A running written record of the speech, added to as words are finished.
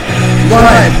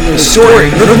Live from the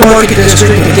historic River Market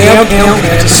District in downtown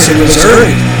Kansas City,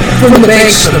 Missouri. From the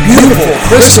banks of the beautiful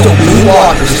crystal blue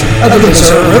waters of the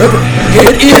Missouri River,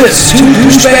 it is Two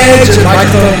Douchebags and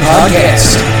Microphone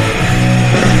Podcast.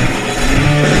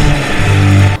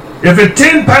 If a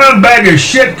 10-pound bag of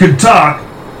shit could talk,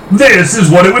 this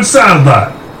is what it would sound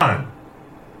like.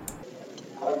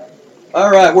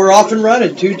 Alright, we're off and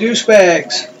running. Two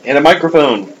douchebags. And a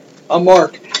microphone. I'm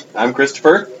Mark. I'm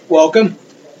Christopher. Welcome.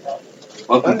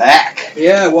 Welcome back.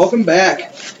 Yeah, welcome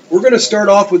back. We're going to start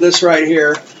off with this right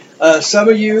here. Some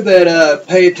of you that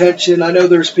pay attention, I know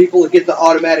there's people that get the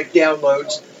automatic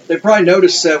downloads. They probably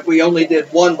noticed that we only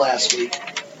did one last week.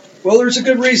 Well, there's a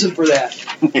good reason for that.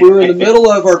 We were in the middle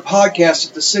of our podcast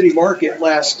at the city market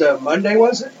last Monday,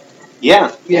 was it?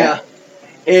 Yeah. Yeah.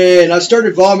 And I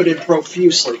started vomiting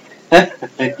profusely.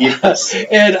 Yes.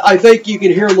 And I think you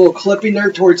can hear a little clipping there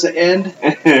towards the end.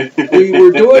 We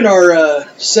were doing our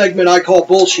segment I call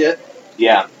bullshit.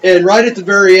 Yeah. And right at the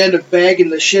very end of bagging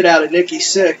the shit out of Nikki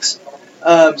Sixx,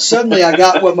 suddenly I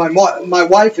got what my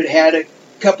wife had a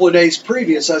couple of days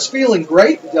previous. I was feeling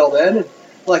great until then. And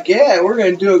like, yeah, we're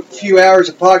going to do a few hours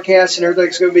of podcast and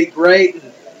everything's going to be great.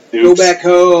 And go back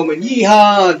home and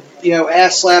yeehaw and,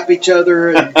 ass slap each other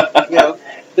and,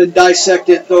 then dissect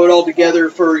it, throw it all together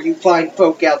for you fine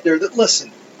folk out there that listen.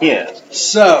 Yeah.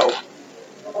 So,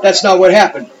 that's not what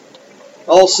happened.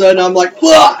 All of a sudden, I'm like,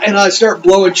 blah, and I start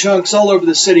blowing chunks all over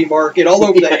the city market, all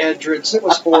over the entrance. It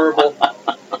was horrible.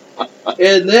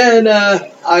 And then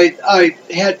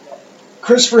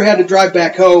Christopher had to drive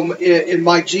back home in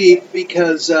my Jeep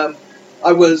because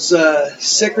I was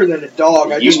sicker than a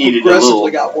dog. I just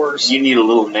progressively got worse. You need a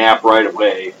little nap right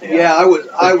away. Yeah, I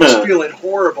was feeling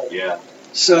horrible. Yeah.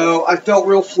 So I felt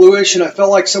real fluish, and I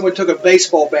felt like someone took a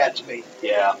baseball bat to me.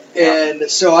 Yeah. And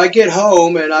so I get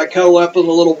home, and I cuddle up in a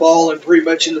little ball and pretty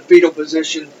much in the fetal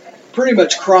position, pretty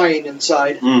much crying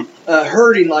inside,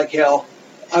 hurting like hell.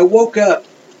 I woke up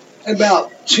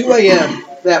about 2 a.m.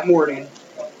 that morning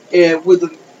and with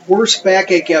the worst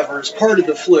backache ever. It's part of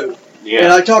the flu. Yeah.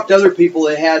 And I talked to other people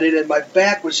that had it, and my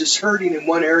back was just hurting in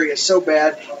one area so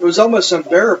bad, it was almost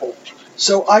unbearable.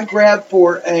 So I grabbed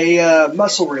for a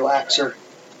muscle relaxer.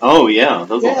 Oh, yeah,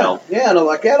 those will help. Yeah, and I'm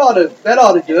like, that ought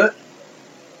to do it.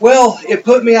 Well, it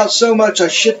put me out so much I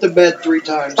shit the bed 3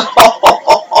 times.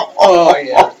 Oh,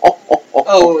 yeah.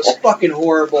 Oh, it was fucking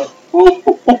horrible.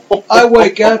 I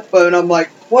wake up and I'm like,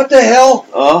 what the hell?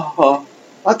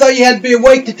 I thought you had to be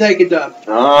awake to take a dump.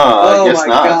 I guess my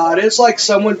not. God. It's like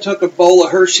someone took a bowl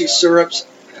of Hershey's syrups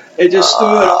and just threw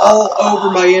it all over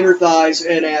my inner thighs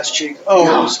and ass cheek.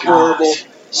 Oh, it was horrible.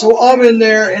 So I'm in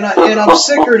there, and I'm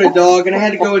sicker than a dog, and I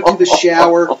had to go into the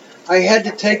shower. I had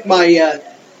to take my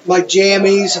my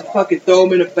jammies and fucking throw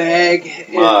them in a bag,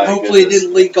 and hopefully it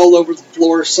didn't leak all over the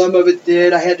floor. Some of it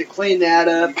did. I had to clean that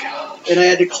up, and I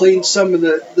had to clean some of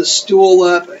the stool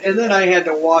up, and then I had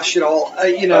to wash it all.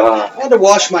 I had to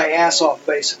wash my ass off,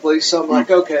 basically. So I'm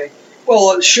like, okay.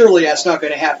 Well, surely that's not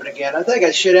going to happen again. I think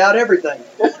I shit out everything.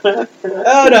 Oh,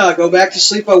 no. I go back to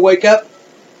sleep. I wake up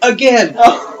again.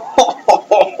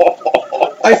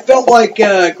 I felt like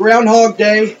Groundhog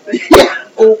Day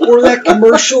or that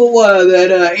commercial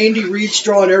that Andy Reid's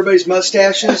drawing everybody's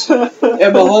mustaches. And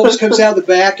Mahomes comes out of the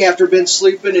back after been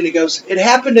sleeping and he goes, it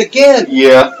happened again.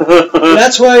 Yeah.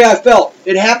 That's the way I felt.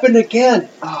 It happened again.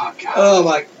 Oh, God. Oh,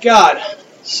 my God.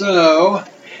 So...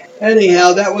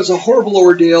 anyhow, that was a horrible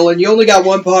ordeal, and you only got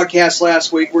one podcast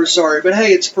last week. We're sorry, but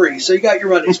hey, it's free, so you got your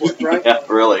money's worth, right? Yeah,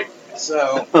 really.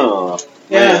 So,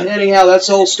 anyhow, that's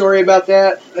the whole story about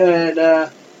that, and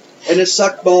it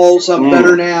sucked balls. I'm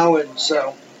better now, and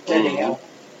so, anyhow.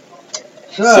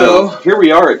 So, here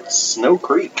we are at Snow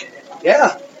Creek.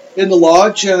 Yeah, in the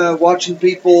lodge, watching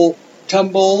people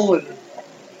tumble and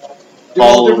do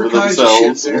all different kinds of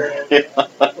shit there.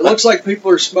 It looks like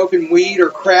people are smoking weed or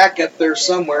crack up there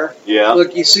somewhere. Yeah.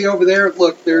 Look, you see over there?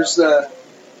 Look, there's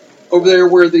over there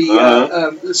where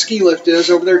the ski lift is,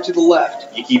 over there to the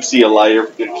left. You keep seeing a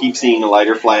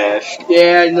lighter flash.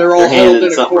 Yeah, and they're all held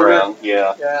in a corner. Around.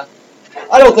 Yeah. Yeah.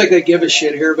 I don't think they give a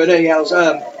shit here, but anyhow,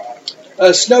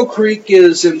 Snow Creek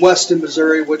is in Weston,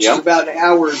 Missouri, which is about an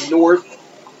hour north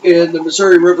in the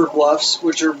Missouri River Bluffs,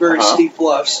 which are very steep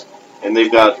bluffs. And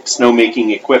they've got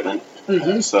snowmaking equipment,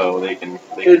 so they can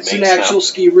it's an actual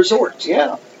ski resort.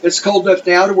 Yeah. It's cold enough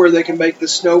now to where they can make the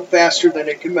snow faster than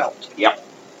it can melt. Yep.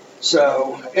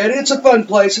 So, and it's a fun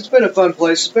place. It's been a fun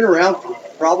place. It's been around for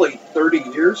probably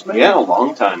 30 years, maybe. Yeah, a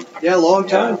long time. Yeah, a long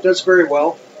time. It does very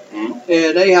well. And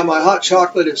anyhow, my hot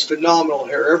chocolate is phenomenal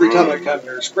here. Every time I come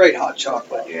here, it's great hot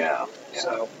chocolate. Yeah.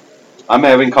 So I'm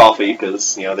having coffee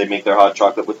because they make their hot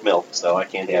chocolate with milk, so I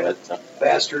can't have it. So.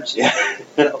 Bastards. Yeah.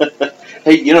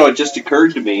 Hey, it just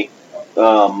occurred to me,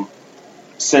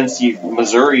 since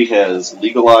Missouri has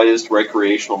legalized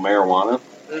recreational marijuana,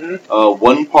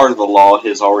 one part of the law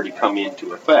has already come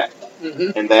into effect,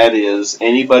 and that is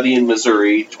anybody in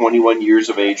Missouri 21 years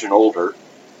of age and older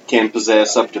can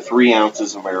possess up to 3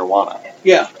 ounces of marijuana.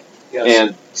 Yeah. Yes.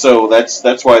 And so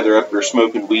that's why they're up there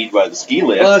smoking weed by the ski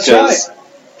lift, Well, that's because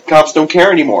cops don't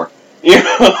care anymore. You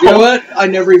know what? I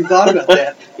never even thought about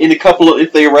that.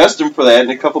 If they arrest them for that,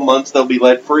 in a couple months they'll be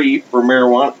let free for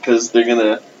marijuana because they're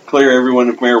gonna clear everyone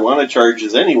of marijuana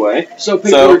charges anyway. So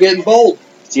people are getting bold.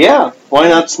 Yeah, why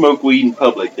not smoke weed in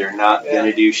public? They're not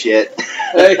gonna do shit.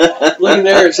 Hey, look in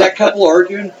there. Is that couple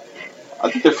arguing?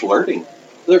 I think they're flirting.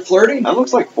 They're flirting? That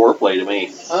looks like foreplay to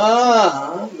me.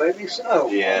 Maybe so.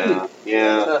 Yeah.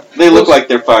 They look like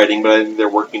they're fighting, but I think they're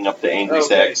working up to angry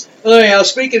sex. Well, anyhow,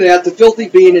 speaking of that, the Filthy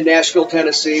Bean in Nashville,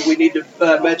 Tennessee, we need to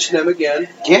mention them again.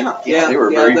 Yeah, they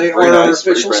were very they very are nice,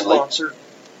 our official very friendly. sponsor.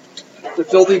 The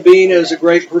Filthy Bean is a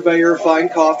great purveyor of fine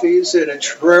coffees in a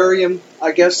terrarium,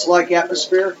 I guess, like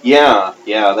atmosphere. Yeah,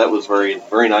 that was very,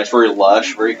 very nice, very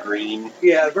lush, very green.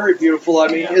 Yeah, very beautiful. I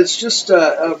mean, it's just,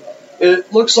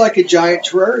 it looks like a giant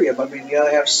terrarium. I mean, you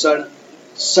have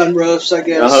sunroofs, I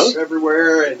guess,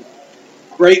 everywhere, and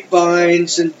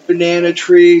grapevines and banana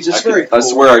trees. It's very cool. I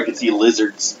swear I could see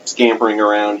lizards scampering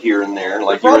around here and there.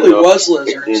 Like there probably was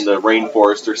lizards. In the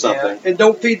rainforest or something. Yeah. And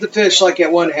don't feed the fish like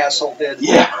that one asshole did.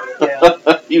 Yeah.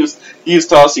 he was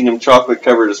tossing them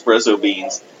chocolate-covered espresso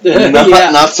beans. Not,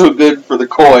 not so good for the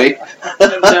koi.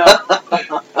 No.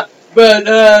 But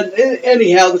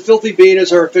anyhow, the Filthy Bean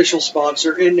is our official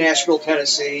sponsor in Nashville,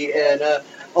 Tennessee, and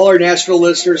all our Nashville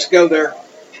listeners go there.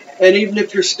 And even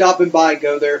if you're stopping by,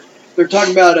 go there. They're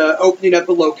talking about opening up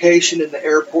a location in the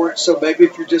airport, so maybe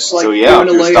if you're just like doing a layover.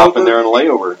 If you're stopping there on a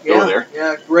layover, go there.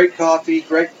 Yeah, great coffee,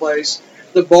 great place.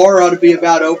 The bar ought to be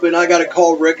about open. I got to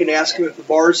call Rick and ask him if the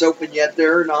bar is open yet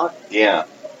there or not. Yeah.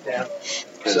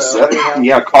 So,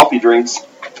 coffee drinks.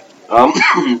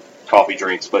 Coffee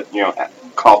drinks, but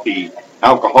coffee,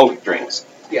 alcoholic drinks.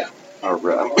 Yeah. Are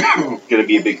going to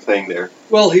be a big thing there.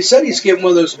 Well, he said he's getting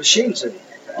one of those machines in.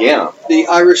 Yeah. The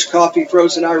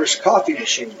frozen Irish coffee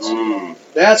machines.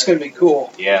 That's going to be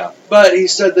cool. Yeah. But he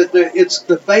said that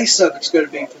the base of it's going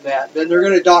to be from that. Then they're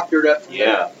going to doctor it up from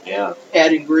there. Yeah.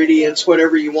 Add ingredients,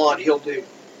 whatever you want, he'll do.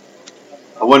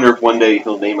 I wonder if one day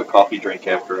he'll name a coffee drink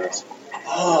after us.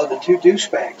 Oh, the two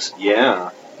douchebags.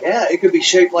 Yeah. Yeah, it could be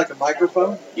shaped like a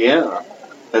microphone. Yeah.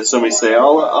 Had somebody say,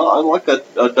 I'd like a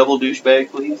double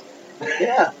douchebag, please.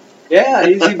 Yeah. Yeah,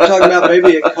 he's even talking about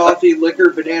maybe a coffee, liquor,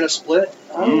 banana split.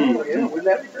 I don't know. Yeah, wouldn't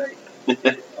that be great?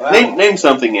 Wow. Name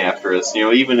something after us,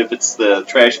 even if it's the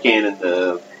trash can in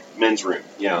the men's room.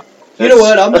 You know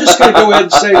what? I'm just going to go ahead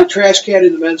and say the trash can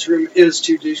in the men's room is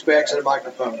two douchebags and a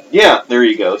microphone. Yeah, there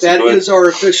you go. That is our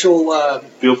official...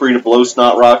 feel free to blow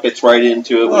snot rockets right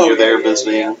into it when you're there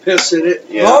visiting. Yeah. Piss in it.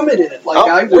 Yeah. Vomit in it like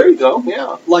I would. There you go,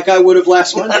 yeah. Like I would have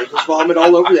last Monday. Just vomit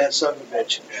all over that son of a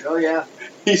bitch. Oh, yeah.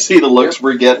 You see the looks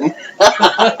we're getting?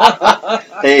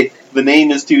 Hey, the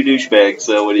name is two douchebags,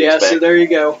 so what do you expect? Yeah, so there you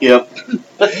go. Yep.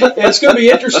 It's going to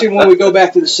be interesting when we go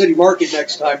back to the city market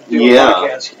next time to do a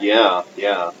podcast.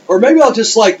 Yeah. Or maybe I'll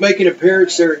just make an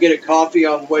appearance there and get a coffee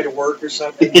on the way to work or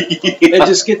something. And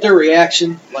just get their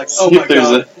reaction. Like, oh my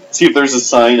God. See if there's a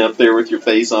sign up there with your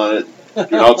face on it.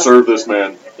 Do not serve this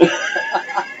man.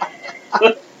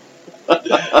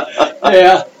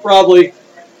 Yeah, probably.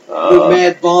 The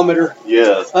mad vomiter.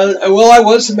 Yes. Well, I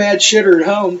was the mad shitter at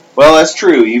home. Well, that's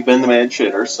true. You've been the mad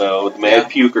shitter, so the mad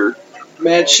puker.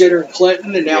 Mad shitter in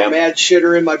Clinton, and now mad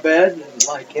shitter in my bed. And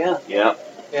Yeah.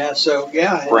 Yeah, so,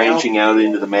 yeah. Branching out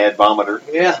into the mad vomiter.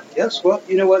 Yeah, yes. Well,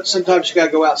 you know what? Sometimes you got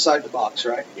to go outside the box,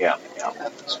 right? Yeah.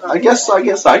 I guess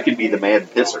I could be the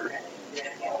mad pisser.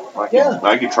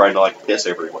 I could try to, piss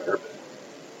everywhere.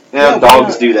 Yeah,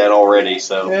 dogs do that already,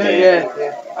 so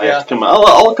I have to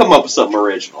I'll come up with something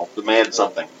original. The mad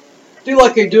something. Do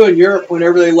like they do in Europe.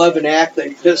 Whenever they love an act,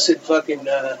 they piss in fucking.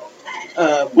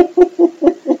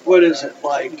 What is it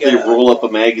like? They roll up a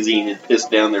magazine and piss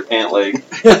down their pant leg.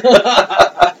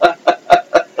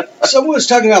 Someone was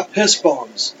talking about piss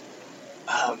bombs.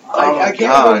 I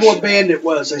can't remember what band it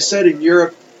was. They said in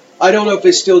Europe. I don't know if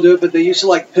they still do it, but they used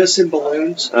to piss in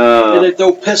balloons, and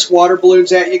they'll piss water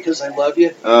balloons at you because they love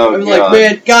you. I'm like,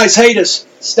 man, guys hate us.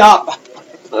 Stop.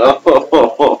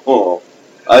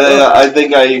 I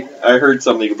think I heard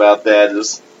something about that.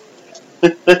 Is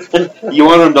you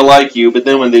want them to like you, but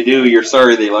then when they do, you're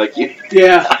sorry they like you.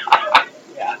 Yeah.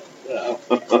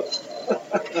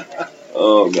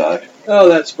 Oh God. Oh,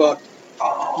 that's fucked.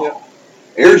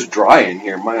 Air's dry in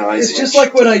here. My eyes. It's just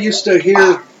like when I used to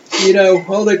hear.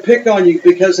 They pick on you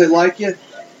because they like you.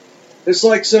 It's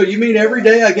like, so you mean every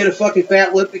day I get a fucking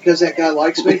fat lip because that guy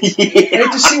likes me?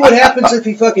 Hate to see what happens if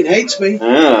he fucking hates me.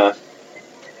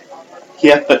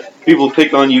 Yeah, people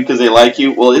pick on you because they like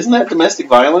you. Well, isn't that domestic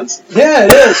violence? Yeah,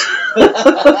 it is.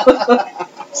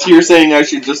 So you're saying I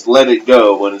should just let it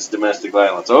go when it's domestic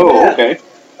violence? Oh, Yeah. okay.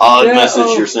 Odd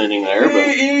message you're sending there,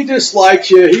 but He just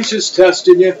likes you. He's just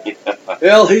testing you. yeah.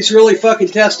 Well, he's really fucking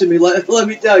testing me, let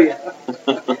me tell you.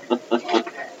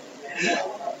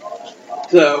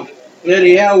 So,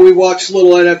 anyhow, we watched a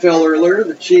little NFL earlier.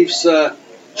 The Chiefs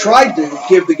tried to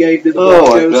give the game to the Broncos.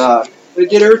 Oh, my God. They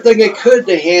did everything they could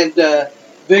to hand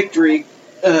victory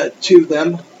to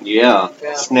them. Yeah,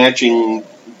 snatching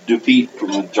defeat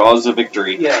from the jaws of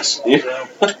victory. Yes. Yeah.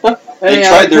 They They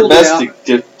tried their best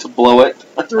to blow it.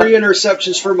 3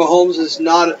 interceptions for Mahomes is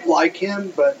not like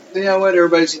him, but you know what?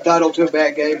 Everybody's entitled to a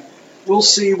bad game. We'll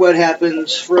see what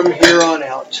happens from here on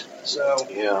out. So,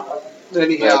 Yeah.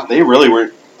 anyhow. They really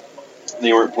weren't.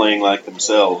 They weren't playing like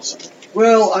themselves.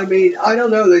 Well, I mean, I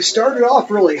don't know. They started off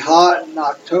really hot in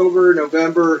October,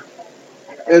 November,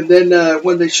 and then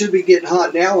when they should be getting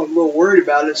hot now, I'm a little worried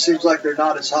about it. It seems like they're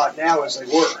not as hot now as they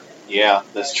were. Yeah,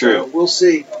 that's true. So we'll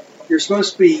see. You're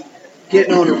supposed to be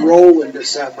getting on a roll in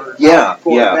December. Not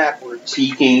going backwards.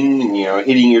 Peaking and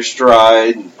hitting your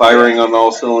stride and firing on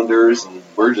all cylinders, and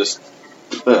we're just.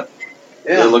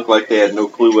 They looked like they had no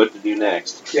clue what to do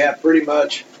next. Yeah, pretty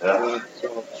much.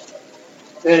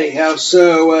 Anyhow,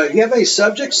 so you have any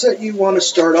subjects that you want to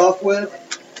start off with?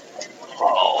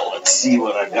 Oh, let's see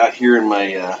what I've got here in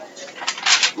my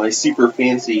my super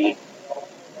fancy.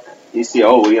 You see,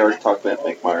 we already talked about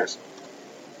Mike Myers.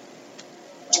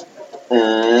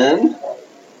 And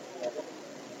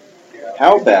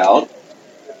how about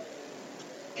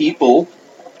people?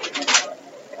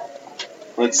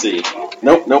 Let's see.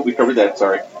 Nope, we covered that.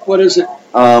 Sorry. What is it?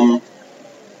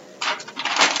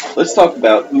 Let's talk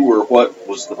about who or what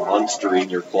was the monster in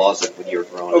your closet when you were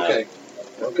growing up.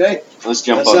 Okay. Let's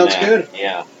jump that on that. Sounds good.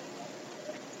 Yeah.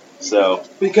 So.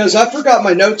 Because I forgot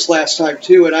my notes last time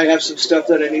too, and I have some stuff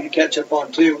that I need to catch up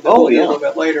on too. A little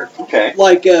bit later. Okay.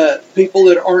 Like people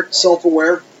that aren't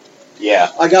self-aware.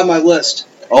 Yeah. I got my list.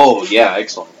 Oh yeah,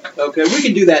 excellent. Okay, we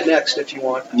can do that next if you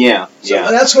want. Yeah. So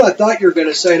that's what I thought you were going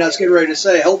to say, and I was getting ready to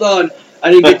say, hold on,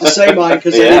 I didn't get to say mine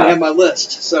because I didn't have my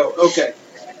list. So okay.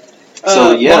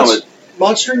 So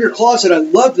Monster in Your Closet. I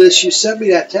love this. You sent me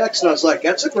that text, and I was like,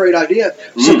 "That's a great idea."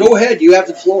 So go ahead. You have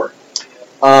the floor.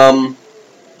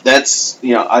 That's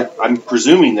I'm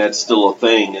presuming that's still a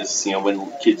thing. Is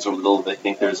when kids are little, they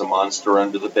think there's a monster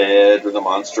under the bed or the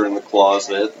monster in the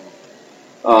closet.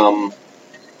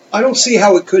 I don't see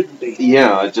how it couldn't be.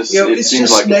 Yeah, it just it it's seems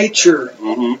just like nature.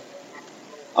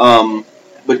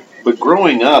 But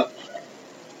growing up,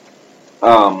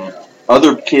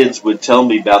 other kids would tell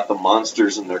me about the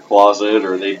monsters in their closet,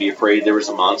 or they'd be afraid there was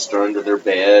a monster under their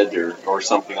bed, or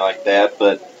something like that.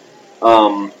 But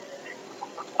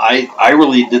I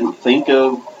really didn't think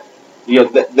of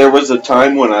there was a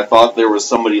time when I thought there was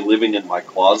somebody living in my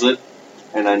closet,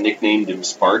 and I nicknamed him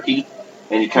Sparky.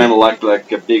 And he kind of looked like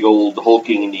a big old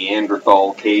hulking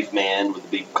Neanderthal caveman with a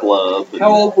big club. And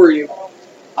how old were you?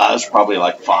 I was probably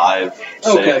like 5, 6.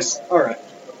 Okay, all right.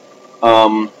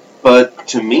 But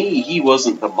to me, he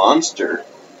wasn't the monster.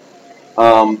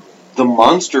 The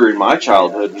monster in my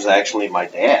childhood was actually my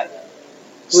dad.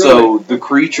 Really? So the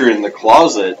creature in the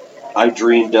closet, I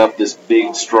dreamed up this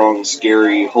big, strong,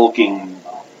 scary, hulking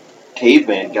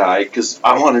caveman guy because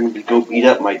I wanted him to go beat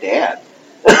up my dad.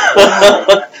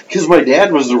 Because my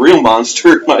dad was the real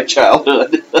monster in my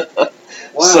childhood.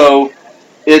 Wow. So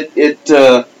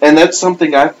and that's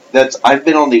something I've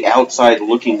been on the outside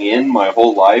looking in my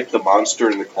whole life, the monster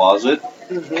in the closet.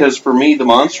 Because for me, the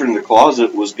monster in the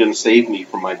closet was going to save me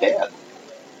from my dad.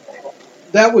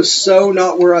 That was so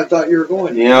not where I thought you were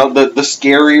going. The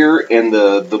scarier and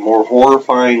the more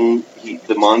horrifying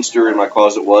the monster in my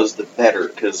closet was, the better,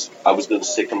 because I was going to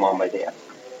stick him on my dad.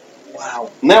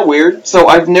 Wow. Isn't that weird? So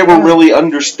I've never really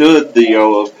understood the,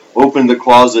 of open the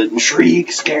closet and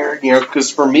shriek, scared,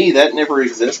 because for me, that never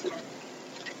existed.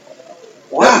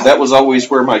 Wow. That was always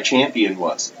where my champion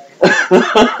was.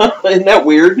 Isn't that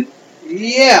weird?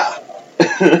 Yeah.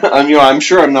 I'm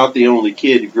sure I'm not the only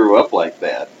kid who grew up like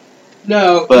that.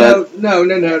 No.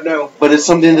 But it's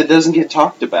something that doesn't get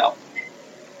talked about.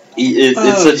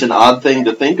 It's such an odd thing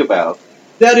to think about.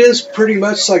 That is pretty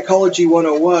much Psychology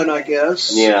 101, I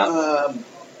guess. Yeah.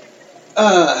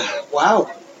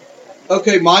 Wow.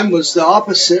 Okay, mine was the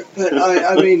opposite, but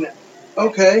I mean,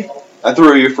 okay. I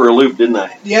threw you for a loop, didn't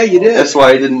I? Yeah, you did. That's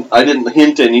why I didn't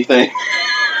hint anything.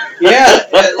 Yeah,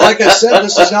 like I said,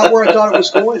 this is not where I thought it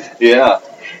was going. Yeah.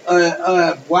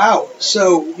 Wow.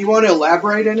 So you want to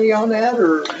elaborate any on that,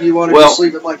 or you want to Well, just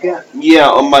leave it like that?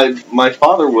 Yeah, my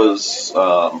father was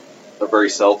a very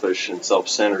selfish and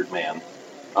self-centered man.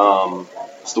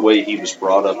 It's the way he was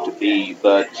brought up to be,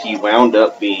 but he wound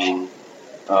up being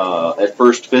at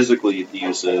first physically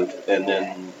abusive and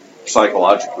then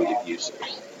psychologically abusive.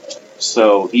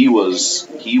 So he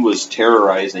was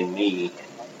terrorizing me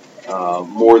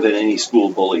more than any school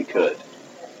bully could.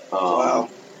 Wow.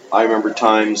 I remember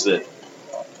times that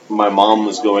my mom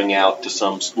was going out to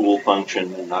some school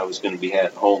function and I was going to be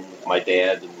at home with my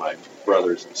dad and my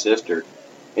brothers and sister.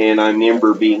 And I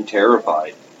remember being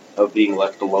terrified of being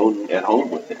left alone at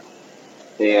home with him.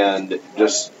 And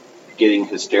just getting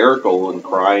hysterical and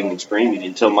crying and screaming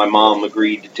until my mom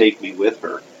agreed to take me with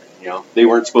her. You know, they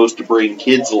weren't supposed to bring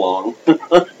kids along,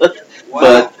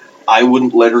 but I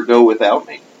wouldn't let her go without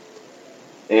me.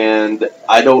 And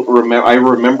I don't remember. I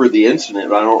remember the incident,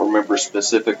 but I don't remember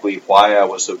specifically why I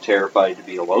was so terrified to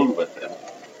be alone with him.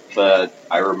 But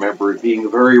I remember it being a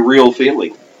very real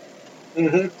feeling.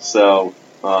 Mm-hmm. So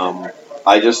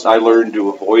I learned to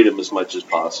avoid him as much as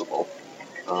possible.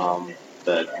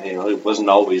 But it wasn't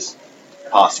always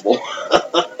possible.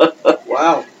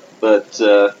 Wow. But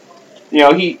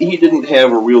he didn't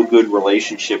have a real good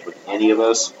relationship with any of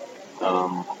us.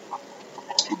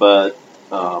 But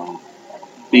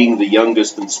being the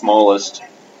youngest and smallest,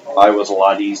 I was a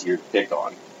lot easier to pick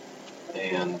on.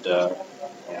 And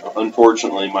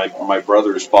unfortunately, my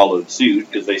brothers followed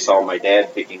suit because they saw my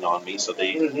dad picking on me, so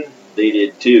they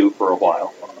did too for a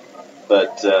while.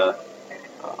 But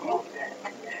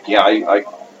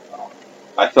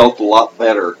I felt a lot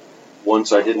better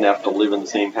once I didn't have to live in the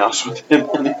same house with him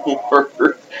anymore.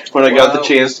 When I got the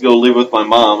chance to go live with my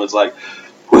mom, it's like,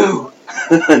 whew,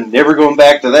 never going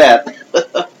back to that.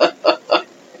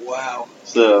 Wow.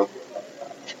 So,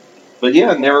 but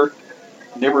yeah,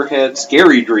 never had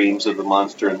scary dreams of the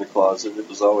monster in the closet. It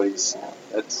was always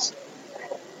that's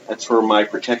where my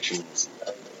protection is.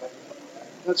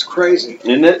 That's crazy,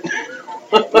 isn't it?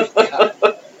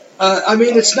 I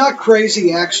mean, it's not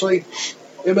crazy actually.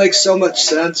 It makes so much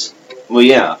sense. Well,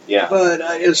 yeah. But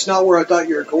it's not where I thought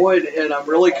you were going, and I'm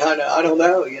really kind of, I don't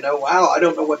know, wow, I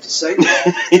don't know what to say to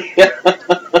that.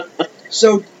 Yeah.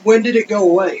 So, when did it go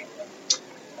away?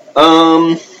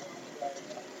 Wow.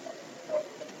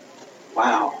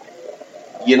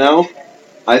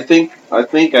 I think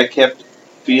I kept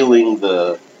feeling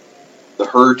the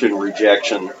hurt and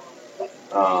rejection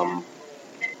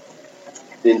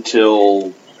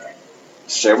until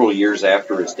several years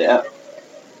after his death.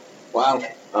 Wow.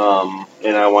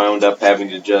 And I wound up having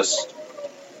to just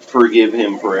forgive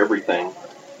him for everything.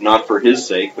 Not for his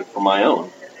sake, but for my own.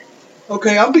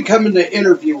 Okay, I'm becoming the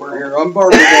interviewer here. I'm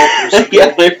Barbara Walters. Okay?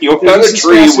 Yeah, what kind of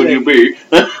tree would you be?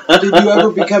 Did you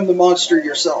ever become the monster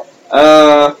yourself?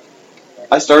 I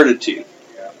started to.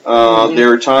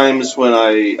 There are times when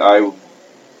I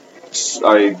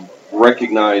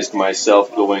recognized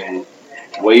myself going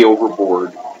way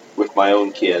overboard with my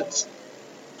own kids.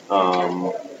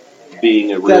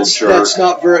 Being a real jerk.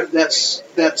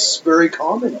 That's very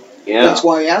common. Yeah. That's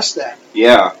why I asked that.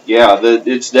 Yeah.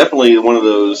 It's definitely one of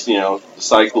those, the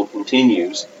cycle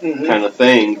continues kind of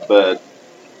thing. But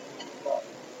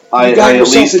you got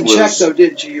yourself in check, though,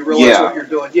 didn't you? You realized what you're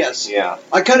doing. Yes. Yeah.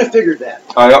 I kind of figured that.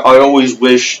 I always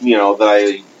wish, that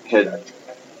I had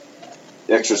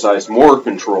exercised more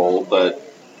control, but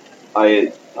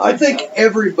I think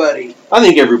everybody. I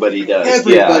think everybody does.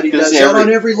 Everybody does that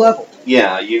on every level.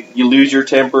 Yeah, you lose your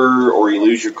temper, or you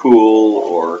lose your cool,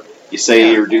 or you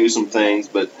say or do some things,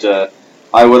 but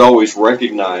I would always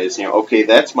recognize, okay,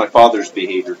 that's my father's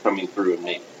behavior coming through in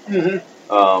me.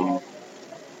 Mm-hmm.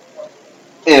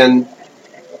 And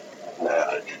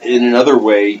in another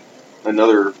way,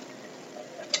 another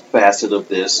facet of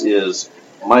this is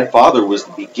my father was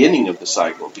the beginning of the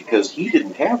cycle because he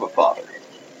didn't have a father.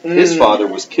 His father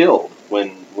was killed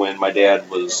when my dad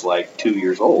was like 2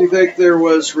 years old. You think there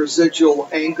was residual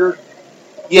anger?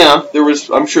 Yeah,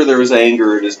 I'm sure there was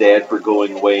anger at his dad for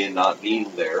going away and not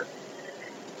being there.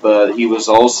 But he was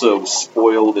also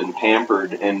spoiled and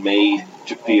pampered and made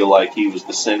to feel like he was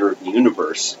the center of the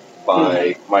universe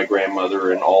by my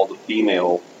grandmother and all the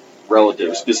female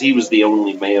relatives, because he was the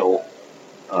only male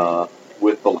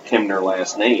with the Kemner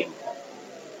last name.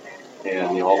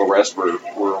 And all the rest were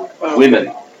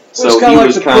women. So it was kind of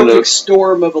like the kind perfect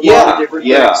storm of a lot of different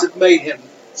things that made him.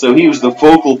 So he was the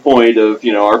focal point of,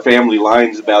 our family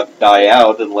line's about to die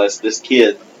out unless this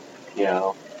kid,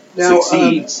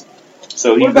 succeeds.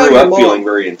 So he grew up feeling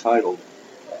very entitled.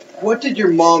 What did your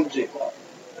mom do?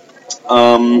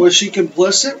 Was she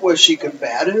complicit? Was she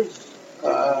combative?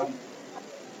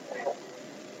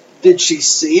 Did she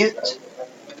see it?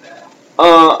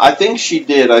 I think she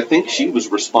did. I think she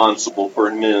was responsible for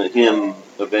him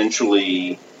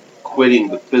eventually quitting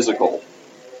the physical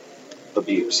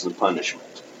abuse and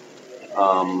punishment.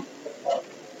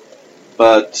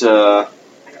 But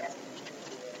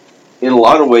in a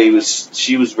lot of ways,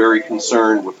 she was very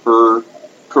concerned with her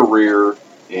career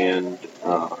and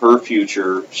her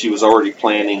future. She was already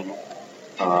planning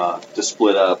to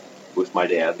split up with my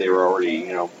dad. They were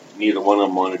already, neither one of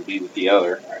them wanted to be with the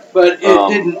other. But it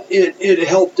didn't. It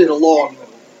helped it along,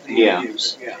 though. Yeah.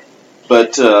 Abuse. Yeah.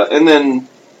 But and then,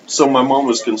 so my mom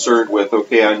was concerned with,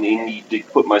 okay, I need to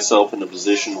put myself in a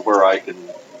position where I can,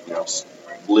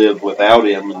 live without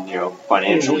him and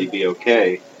financially be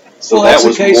okay. So well, that that's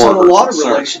was the case more in a of her lot concern.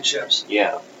 of relationships.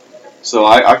 Yeah. So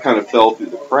I kind of fell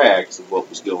through the cracks of what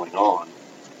was going on.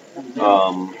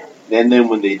 And then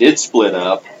when they did split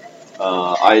up,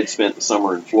 I had spent the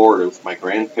summer in Florida with my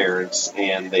grandparents,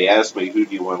 and they asked me, who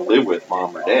do you want to live with,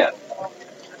 Mom or Dad?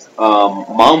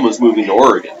 Mom was moving to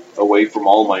Oregon, away from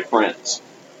all my friends.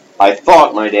 I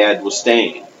thought my dad was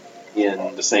staying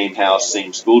in the same house,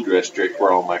 same school district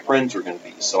where all my friends were going to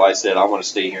be. So I said, I want to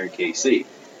stay here in KC.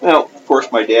 Well, of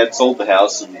course, my dad sold the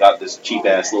house and got this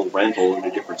cheap-ass little rental in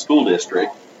a different school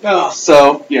district. Oh.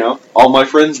 So, all my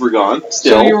friends were gone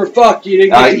still. So you were fucked. You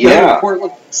didn't get to go to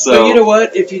Portland. So, but you know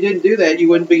what? If you didn't do that, you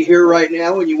wouldn't be here right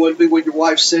now, and you wouldn't be with your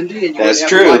wife, Cindy, and you that's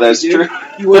wouldn't have That's you true.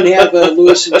 You wouldn't have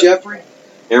Lewis and Jeffrey.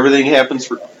 Everything happens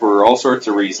for all sorts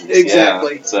of reasons.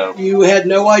 Exactly. Yeah, so you had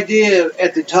no idea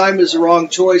at the time it was the wrong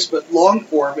choice, but long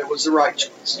form it was the right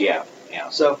choice. Yeah.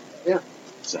 So, yeah.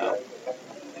 So,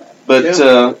 but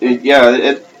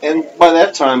and by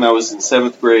that time I was in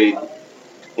 7th grade,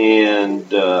 and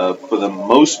for the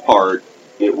most part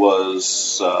it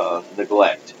was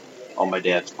neglect on my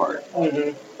dad's part.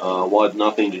 Had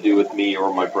nothing to do with me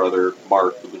or my brother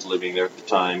Mark, who was living there at the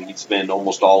time. He'd spend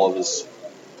almost all of his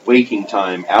waking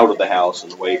time out of the house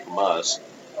and away from us,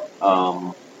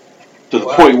 to the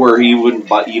point where he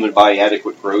wouldn't even buy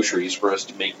adequate groceries for us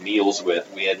to make meals with.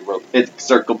 We had to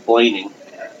start complaining.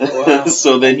 Wow.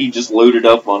 So then he just loaded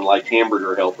up on like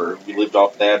hamburger helper. We lived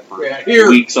off that for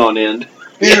weeks on end.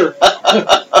 Here.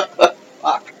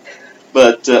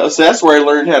 But so that's where I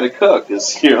learned how to cook.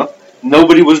 Is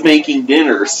nobody was making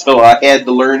dinner, so I had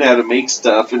to learn how to make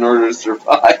stuff in order to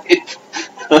survive.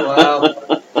 Wow.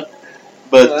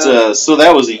 But so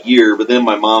that was a year. But then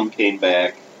my mom came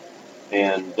back,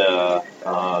 and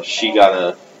she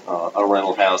got a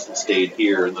rental house and stayed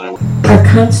here. And then A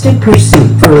constant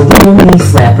pursuit for a real knee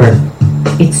slapper.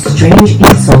 It's strange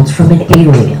insults from an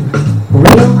alien.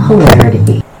 Real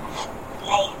hilarity.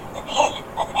 The pin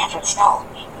of the bathroom stall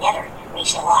never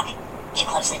reached the lock to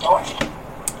close the door.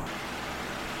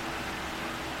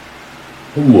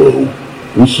 Hello,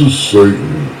 this is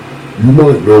Satan. You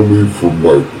might know me from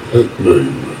my pet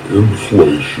name,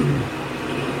 Inflation.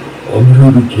 I'm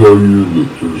here to tell you that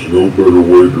there's no better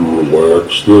way to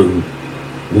relax than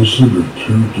listen to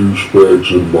two douchebags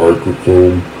in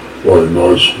microphone by a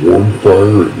nice warm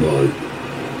fire at night.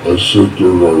 I sit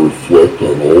there and I reflect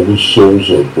on all the souls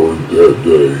I burned that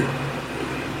day.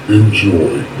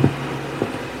 Enjoy.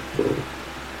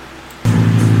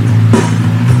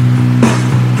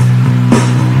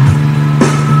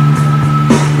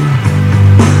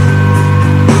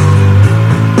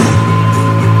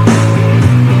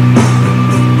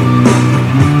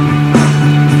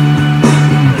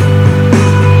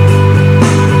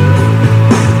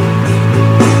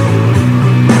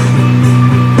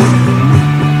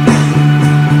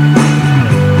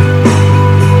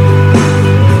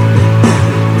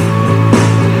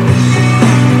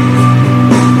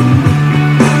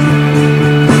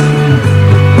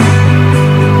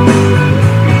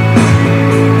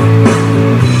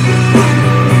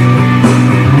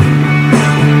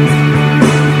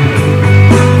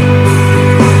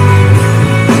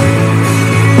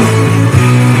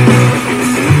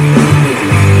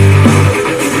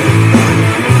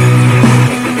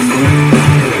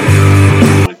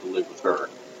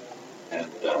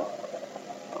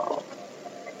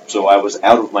 So I was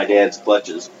out of my dad's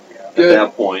clutches at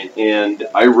that point, and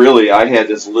I had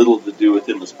as little to do with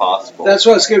him as possible. That's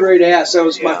what I was getting ready to ask. That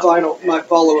was my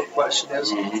follow-up question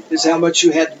is how much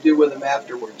you had to do with him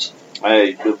afterwards.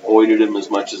 I avoided him as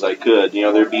much as I could.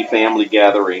 There'd be family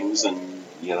gatherings, and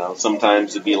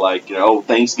sometimes it'd be like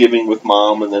Thanksgiving with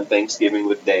Mom and then Thanksgiving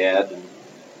with Dad,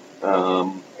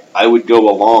 and I would go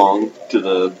along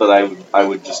but I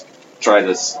would just try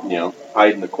to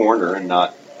hide in the corner and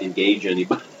not engage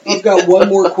anybody. I've got one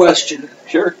more question.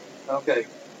 Sure. Okay.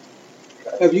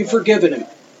 Have you forgiven him?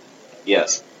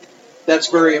 Yes. That's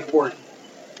very important.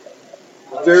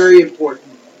 Very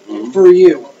important. for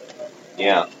you.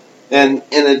 Yeah, and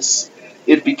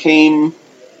it became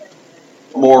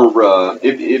more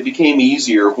it became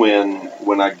easier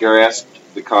when I grasped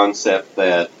the concept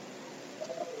that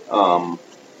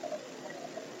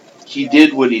he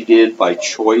did what he did by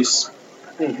choice.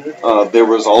 There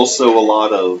was also a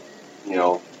lot of,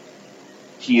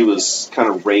 he was kind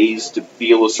of raised to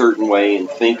feel a certain way and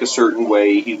think a certain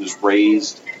way. He was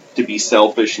raised to be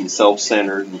selfish and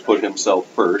self-centered and put himself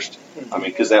first. I mean,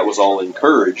 because that was all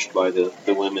encouraged by the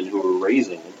women who were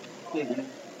raising him.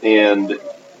 And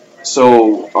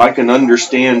so I can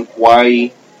understand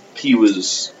why he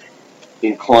was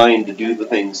inclined to do the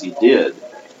things he did.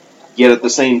 Yet at the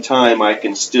same time, I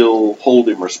can still hold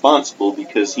him responsible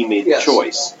because he made the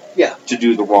choice to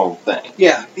do the wrong thing.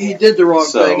 Yeah, he did the wrong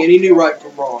thing, and he knew right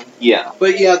from wrong. Yeah.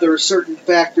 But yeah, there are certain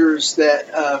factors that,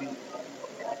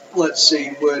 let's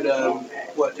see,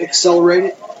 would accelerate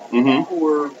it?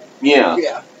 Or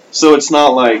yeah. So it's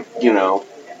not like,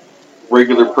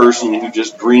 regular person who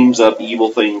just dreams up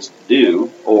evil things to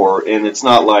do, and it's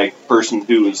not like person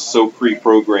who is so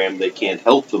pre-programmed they can't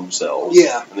help themselves,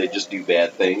 and they just do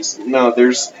bad things. No,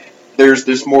 there's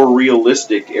this more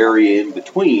realistic area in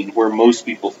between where most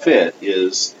people fit,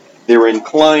 is they're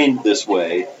inclined this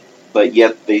way, but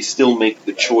yet they still make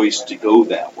the choice to go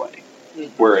that way.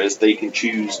 Whereas they can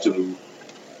choose to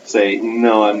say,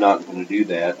 no, I'm not going to do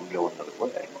that, and go another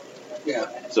way. Yeah.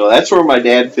 So that's where my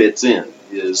dad fits in,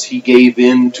 is he gave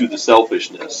in to the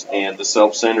selfishness and the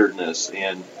self-centeredness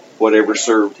and whatever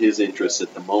served his interests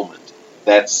at the moment.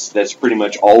 That's pretty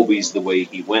much always the way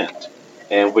he went.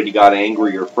 And when he got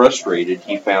angry or frustrated,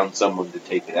 he found someone to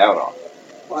take it out on.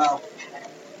 Wow.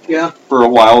 Yeah. For a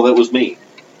while, that was me.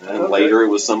 And later, it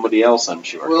was somebody else, I'm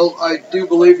sure. Well, I do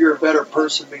believe you're a better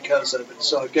person because of it.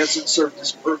 So I guess it served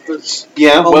its purpose.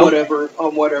 Yeah,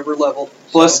 on whatever level.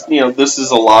 Plus, this is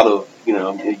a lot of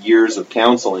years of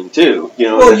counseling too.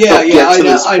 Well,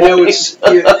 I know it's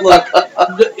look.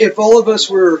 If all of us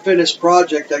were a finished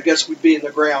project, I guess we'd be in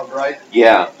the ground, right?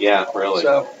 Yeah, really.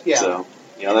 So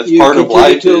that's part of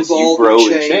life is you grow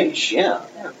and change. Yeah.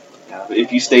 But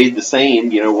if you stayed the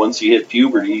same, once you hit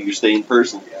puberty, you're the same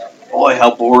person. Boy,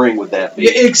 how boring would that be?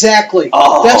 Yeah, exactly.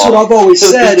 Oh, that's what I've always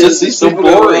said. It's so boring.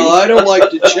 Go, well, I don't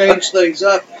like to change things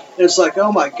up. And it's like,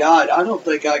 oh my God, I don't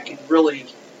think I can really.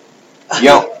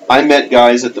 I met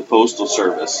guys at the Postal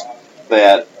Service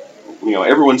that,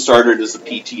 everyone started as a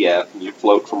PTF, and you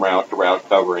float from route to route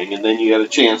covering, and then you had a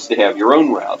chance to have your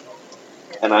own route.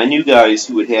 And I knew guys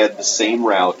who had the same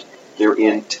route their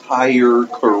entire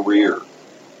career.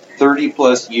 30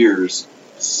 plus years,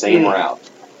 same route.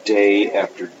 Day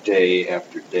after day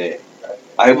after day.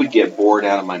 I would get bored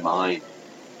out of my mind.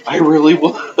 I really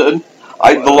would. The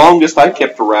longest I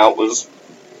kept a route was,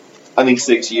 I think,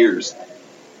 6 years.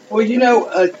 Well,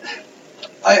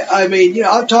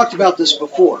 I've talked about this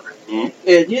before. And,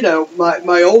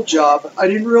 my old job, I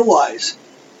didn't realize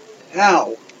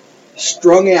how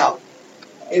strung out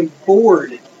and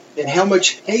bored and how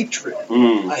much hatred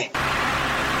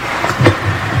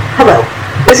Hello,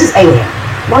 this is Alien.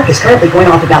 Mark is currently going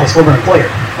off about his former employer.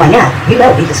 By now, you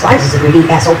know he despises the greedy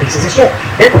asshole pieces of shit.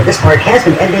 Therefore, this part has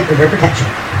been edited for your protection.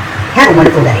 Have a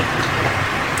wonderful day.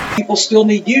 People still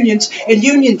need unions, and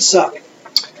unions suck.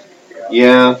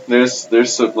 Yeah, there's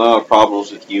a lot of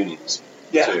problems with unions,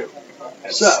 too.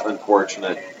 It's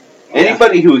unfortunate.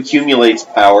 Anybody who accumulates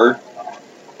power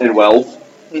and wealth,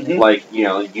 like,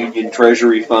 union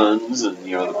treasury funds and,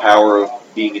 the power of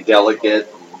being a delegate,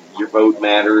 your vote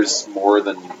matters more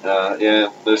than,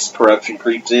 this corruption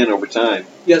creeps in over time.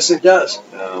 Yes, it does.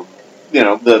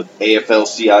 The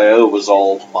AFL-CIO was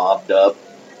all mobbed up.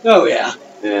 Oh, yeah.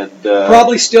 And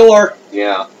probably still are.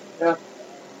 Yeah.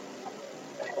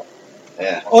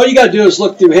 All you got to do is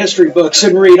look through history books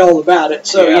and read all about it.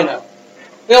 So,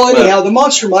 Well, anyhow, the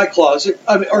monster in my closet.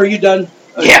 Are you done?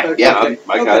 Yeah, okay.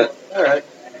 I got it. All right.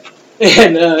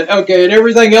 And, and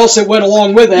everything else that went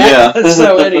along with that. Yeah.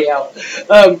 So, anyhow.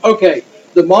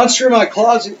 The monster in my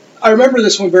closet, I remember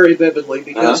this one very vividly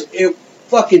because it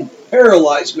fucking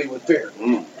paralyzed me with fear.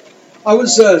 I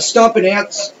was stomping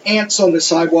ants on the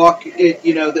sidewalk,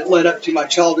 that led up to my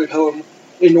childhood home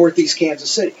in northeast Kansas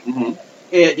City.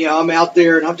 And, I'm out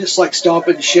there, and I'm just,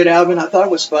 stomping the shit out of it, and I thought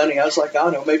it was funny. I was like, I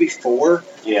don't know, maybe 4.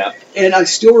 Yeah. And I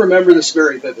still remember this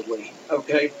very vividly,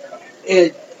 okay?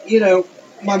 And,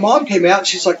 my mom came out, and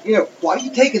she's like, why are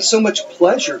you taking so much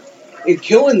pleasure in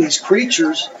killing these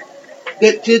creatures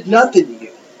that did nothing to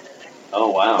you?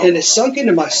 Oh, wow. And it sunk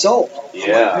into my soul.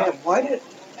 Yeah. I'm like, man,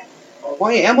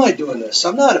 why am I doing this?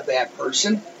 I'm not a bad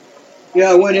person.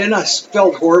 Yeah, I went in, I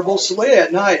felt horrible. So late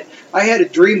at night, I had a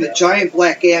dream that giant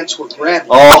black ants were grabbing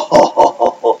me.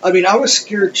 Oh. I mean, I was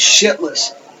scared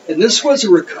shitless. And this was a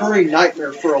recurring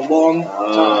nightmare for a long time.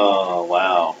 Oh,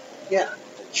 wow. Yeah.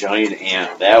 A giant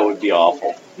ant. That would be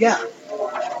awful. Yeah.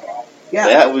 Yeah.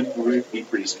 That would be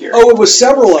pretty scary. Oh, it was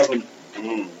several of them.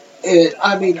 Mm. And,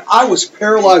 I mean, I was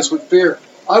paralyzed with fear.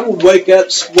 I would wake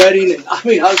up sweating, and, I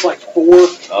mean, I was like 4,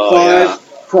 5,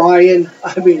 crying.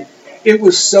 I mean, it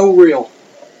was so real.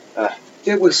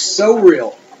 It was so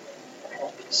real.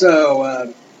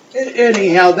 So,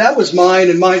 anyhow, that was mine,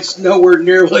 and mine's nowhere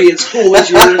nearly as cool as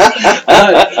yours.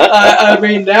 I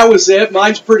mean, that was it.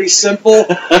 Mine's pretty simple.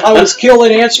 I was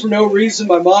killing ants for no reason.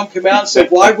 My mom came out and said,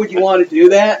 "Why would you want to do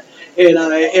that?" And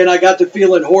I got to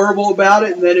feeling horrible about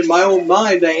it. And then in my own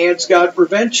mind, the ants got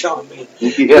revenge on me.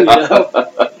 Yeah. You know?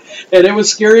 And it was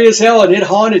scary as hell, and it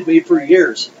haunted me for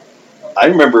years. I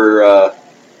remember a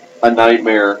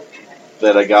nightmare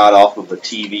that I got off of a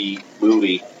TV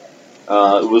movie.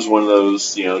 It was one of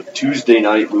those, Tuesday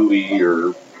night movie,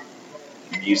 or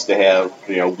used to have,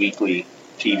 weekly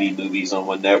TV movies on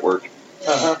one network.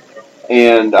 Uh-huh.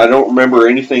 And I don't remember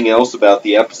anything else about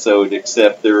the episode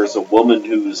except there was a woman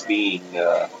who was being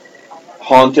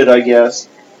haunted, I guess.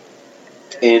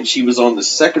 And she was on the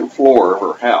second floor of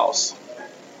her house.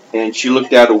 And she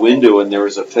looked out a window and there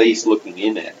was a face looking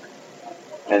in it.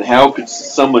 And how could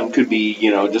someone could be,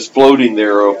 just floating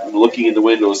there looking in the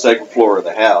window, second floor of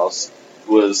the house,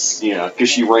 was, because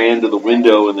she ran to the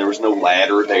window and there was no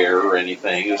ladder there or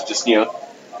anything. It was just,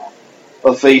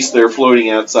 a face there floating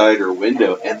outside her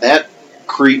window. And that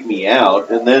creeped me out.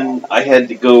 And then I had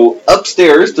to go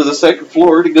upstairs to the second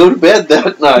floor to go to bed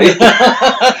that night.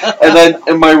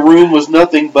 and my room was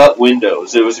nothing but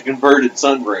windows. It was a converted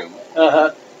sunroom.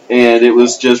 Uh-huh. And it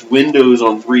was just windows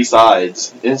on 3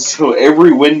 sides. And so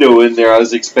every window in there, I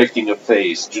was expecting a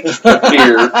face to just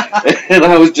appear. And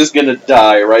I was just going to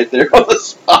die right there on the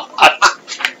spot.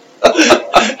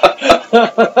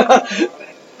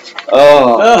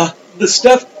 The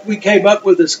stuff we came up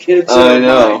with as kids. I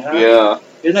know, mind, huh? yeah.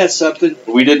 Isn't that something?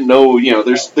 We didn't know,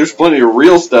 there's plenty of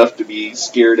real stuff to be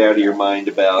scared out of your mind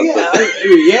about. Yeah,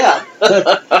 yeah.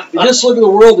 You just look at the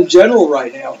world in general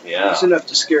right now. Yeah. It's enough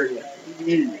to scare you.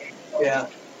 Yeah.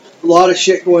 A lot of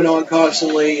shit going on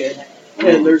constantly, and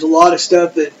there's a lot of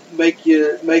stuff that makes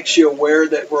you aware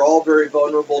that we're all very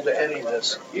vulnerable to any of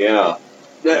this. Yeah.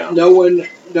 That no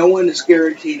one is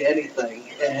guaranteed anything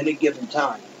at any given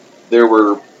time. There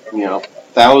were,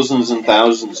 thousands and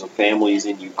thousands of families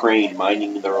in Ukraine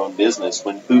minding their own business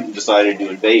when Putin decided to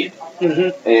invade.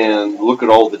 Mm-hmm. And look at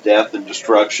all the death and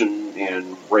destruction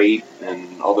and rape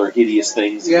and other hideous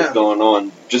things that have gone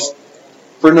on just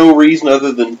for no reason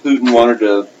other than Putin wanted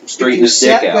to straighten his dick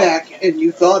out. If you sat back and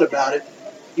you thought about it,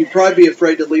 you'd probably be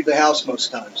afraid to leave the house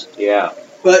most times. Yeah.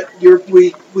 But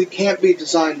we can't be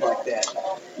designed like that.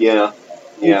 Yeah.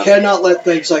 You cannot let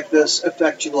things like this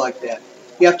affect you like that.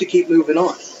 You have to keep moving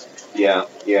on. Yeah.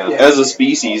 As a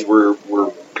species, we're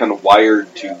kind of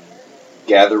wired to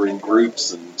gather in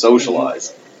groups and socialize.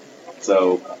 Mm-hmm.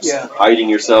 So hiding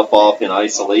yourself off in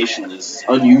isolation is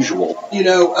unusual.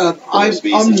 I'm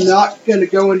not going to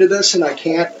go into this, and I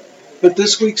can't. But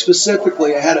this week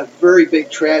specifically, I had a very big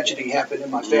tragedy happen in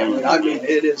my family. I mean,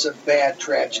 it is a bad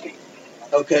tragedy.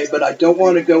 Okay, but I don't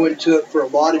want to go into it for a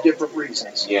lot of different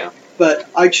reasons. Yeah. But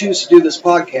I choose to do this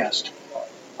podcast.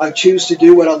 I choose to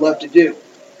do what I love to do.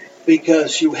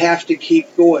 Because you have to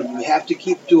keep going. You have to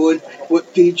keep doing what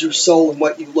feeds your soul and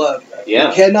what you love. Yeah.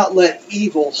 You cannot let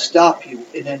evil stop you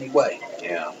in any way.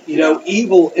 Yeah.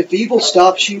 If evil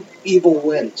stops you, evil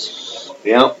wins.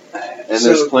 Yeah. And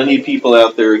there's plenty of people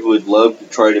out there who would love to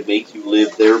try to make you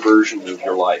live their version of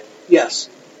your life. Yes.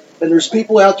 And there's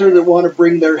people out there that want to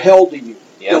bring their hell to you.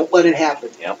 Yep. Don't let it happen.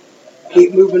 Yep.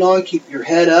 Keep moving on. Keep your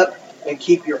head up. And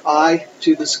keep your eye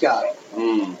to the sky.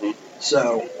 Mm-hmm.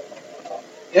 So,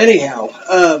 anyhow,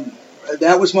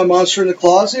 that was my monster in the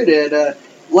closet. And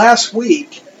last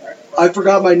week, I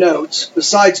forgot my notes,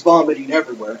 besides vomiting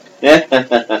everywhere.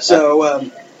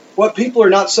 So, what people are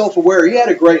not self-aware, you had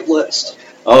a great list.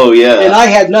 Oh, yeah. And I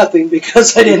had nothing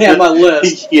because I didn't have my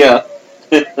list. Yeah.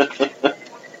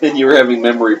 And you were having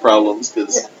memory problems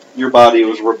because your body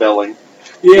was rebelling.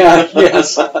 Yeah,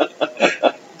 yes.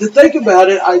 To think about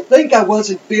it, I think I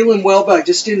wasn't feeling well, but I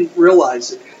just didn't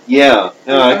realize it. Yeah,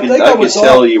 no, I could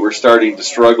tell you were starting to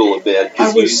struggle a bit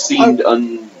because you seemed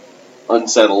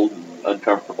unsettled and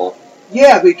uncomfortable.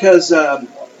 Yeah, because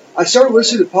I started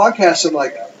listening to podcasts, I'm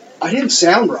like, I didn't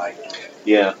sound right.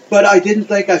 Yeah. But I didn't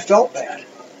think I felt bad.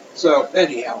 So,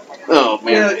 anyhow. Oh,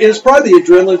 man. Yeah, it's probably the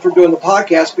adrenaline from doing the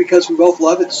podcast because we both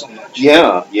love it so much.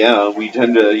 Yeah. We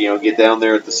tend to, get down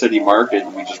there at the city market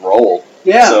and we just roll.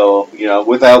 Yeah. So,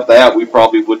 without that, we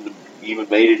probably wouldn't have even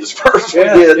made it as far as we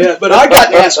did. Yeah, but I got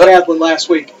an ass battling last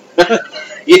week.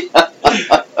 Yeah.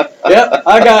 Yep,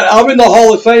 I'm in the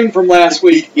Hall of Fame from last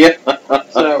week. Yeah.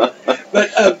 So, but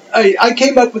I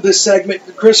came up with this segment.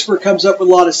 Christopher comes up with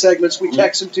a lot of segments. We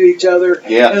text them to each other,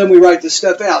 Yeah. and then we write this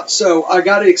stuff out. So I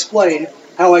got to explain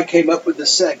how I came up with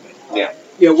this segment. Yeah.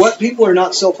 What people are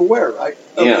not self-aware, right?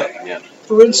 Okay. Yeah.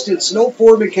 For instance, an old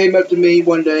foreman came up to me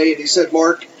one day and he said,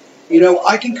 Mark,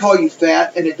 I can call you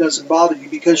fat and it doesn't bother you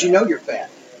because you know you're fat.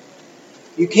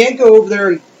 You can't go over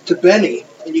there to Benny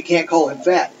and you can't call him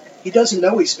fat. He doesn't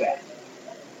know he's fat.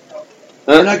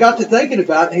 And I got to thinking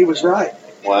about it and he was right.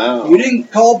 Wow. You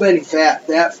didn't call Benny fat.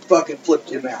 That fucking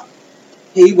flipped him out.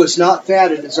 He was not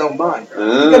fat in his own mind. He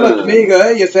come up to me and go,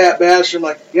 hey, you fat bastard. I'm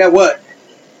like, yeah, what?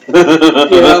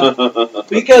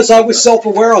 Because I was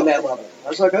self-aware on that level. I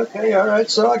was like, okay, all right,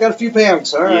 so I got a few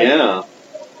pounds, all right. Yeah.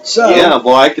 So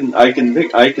well, I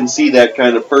can see that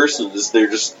kind of person. Is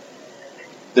they're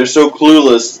so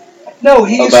clueless. No,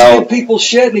 he used to give people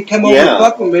shit, and he'd come over and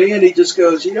fuck with me, and he just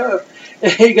goes, Mark,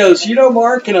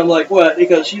 and I'm like, what? He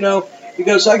goes,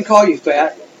 I can call you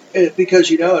fat because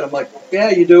you know it. I'm like, yeah,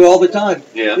 you do all the time.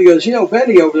 Yeah. He goes,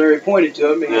 Benny over there, he pointed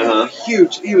to him, and he was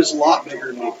huge. He was a lot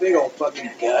bigger than me, big old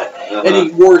fucking gut. And he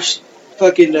wore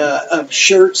fucking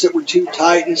shirts that were too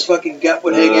tight, and his fucking gut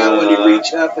would hang out when he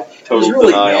reached up. And it was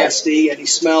really nasty, and he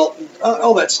smelled, and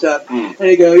all that stuff. And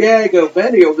he go,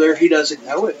 Benny over there, he doesn't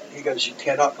know it. He goes, you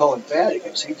cannot call him fat. He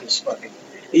goes, he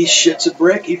shits a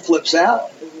brick, he flips out.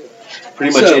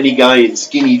 Pretty much any guy in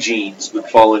skinny jeans would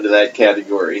fall into that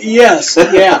category. Yes,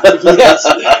 yeah.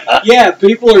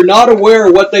 People are not aware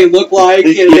of what they look like,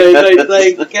 and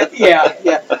they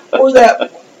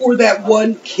Or that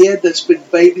one kid that's been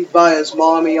babied by his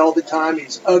mommy all the time.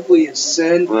 He's ugly as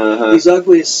sin. He's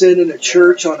ugly as sin in a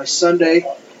church on a Sunday,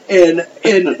 and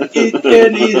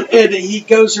he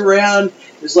goes around.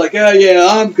 He's like, oh yeah,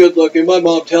 I'm good looking. My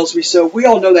mom tells me so. We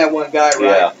all know that one guy,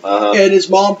 right? Yeah. And his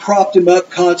mom propped him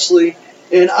up constantly.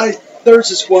 And there's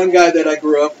this one guy that I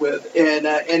grew up with, and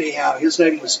anyhow, his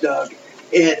name was Doug.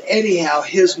 And anyhow,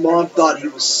 his mom thought he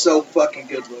was so fucking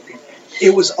good looking.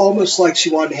 It was almost like she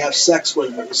wanted to have sex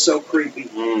with him. It was so creepy.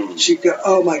 She'd go,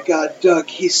 oh my God, Doug,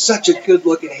 he's such a good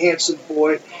looking, handsome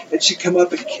boy. And she'd come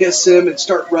up and kiss him and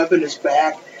start rubbing his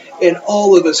back. And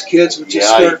all of us kids would just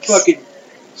start fucking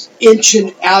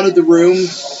inching out of the room.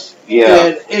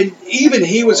 Yeah. And even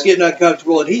he was getting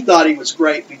uncomfortable, and he thought he was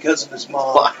great because of his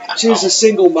mom. Wow. She was a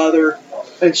single mother,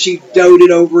 and she doted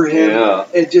over him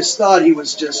and just thought he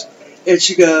was just... And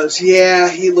she goes, yeah,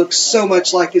 he looks so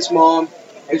much like his mom,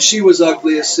 and she was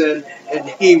ugly as sin, and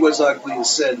he was ugly as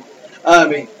sin. I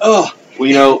mean,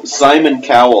 Well, Simon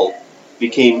Cowell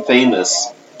became famous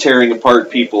tearing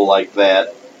apart people like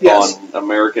that. Yes. On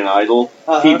American Idol.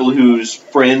 People whose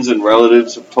friends and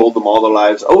relatives have told them all their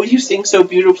lives, oh, you sing so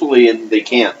beautifully, and they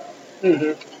can't.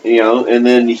 And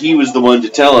then he was the one to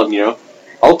tell them,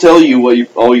 I'll tell you what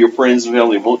all your friends and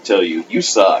family won't tell you. You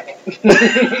suck. and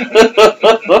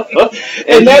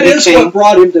that is what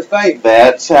brought him to fame.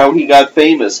 That's how he got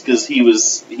famous, because he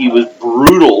was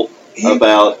brutal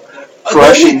about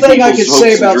crushing the only thing I could people's say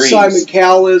hopes and about dreams. Simon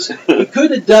Cowell is he could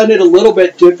have done it a little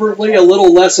bit differently, a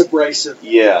little less abrasive.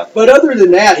 Yeah. But other than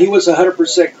that, he was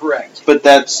 100% correct. But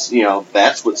that's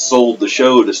what sold the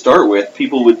show to start with.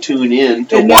 People would tune in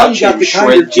to and watch now you got him the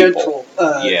shred kind people.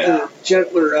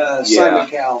 Gentler Simon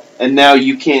Cowell. And now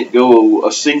you can't go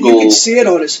a single... You can see it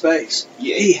on his face.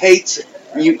 Yeah. He hates it.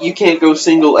 You can't go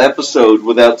single episode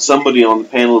without somebody on the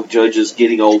panel of judges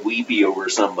getting all weepy over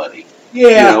somebody.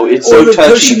 Yeah, it's or so they're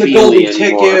pushing the golden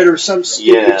anymore. ticket or some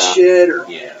stupid shit, or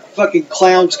fucking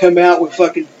clowns come out with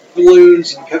fucking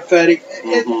balloons and confetti.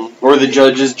 Or the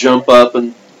judges jump up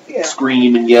and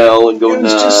scream and yell and go nuts. It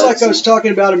was just like I was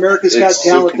talking about America's Got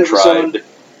Talent that was on,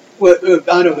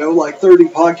 I don't know, like 30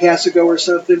 podcasts ago or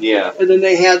something. Yeah. And then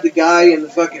they had the guy in the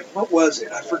fucking, what was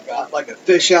it? I forgot, like a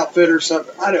fish outfit or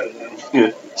something. I don't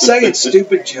know. Saying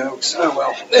stupid jokes. Oh,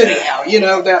 well. Anyhow,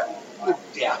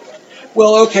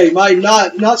 Well, okay, my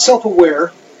not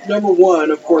self-aware, number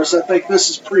one, of course, I think this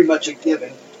is pretty much a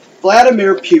given.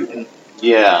 Vladimir Putin.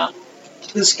 Yeah.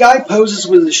 This guy poses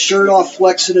with his shirt off,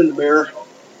 flexing in the mirror.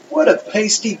 What a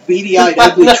pasty, beady-eyed,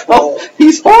 ugly troll.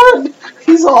 He's hard.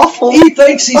 He's awful. He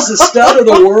thinks he's the stud of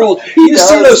the world. You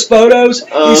see those photos?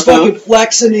 He's fucking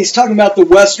flexing. He's talking about the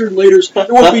Western leaders. They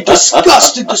will be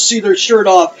disgusted to see their shirt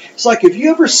off. It's like, have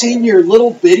you ever seen your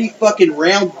little bitty fucking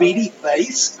round beady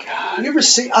face? God. You ever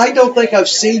seen? I don't think I've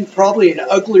seen probably an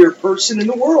uglier person in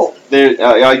the world.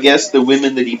 I guess the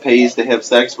women that he pays to have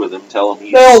sex with him tell him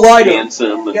he's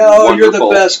handsome and wonderful. You're the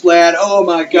best, lad. Oh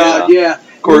my God, yeah.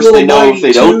 Of course, they know if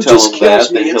they don't tell him that,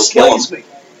 then he'll kill him.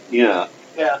 Yeah.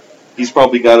 He's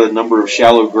probably got a number of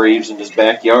shallow graves in his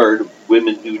backyard of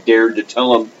women who dared to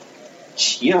tell him,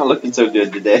 "You're not looking so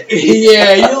good today."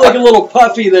 Yeah, you look a little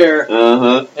puffy there.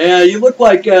 Uh-huh. Yeah, you look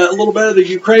like a little bit of the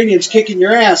Ukrainians kicking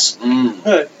your ass.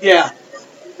 Yeah.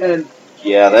 And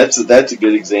yeah, that's a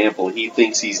good example. He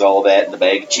thinks he's all that in a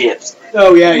bag of chips.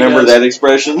 Oh yeah, remember that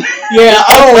expression? Yeah,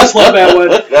 I always love that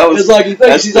one. It's like he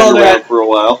thinks he's all that for a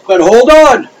while. But hold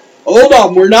on,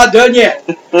 we're not done yet.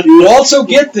 You also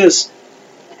get this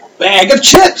bag of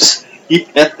chips.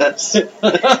 Yes.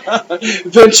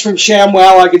 Vince from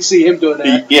ShamWow, I could see him doing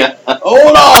that. Yeah.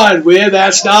 Hold on,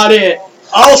 that's not it.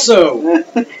 Also,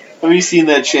 have you seen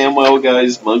that ShamWow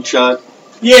guy's mugshot?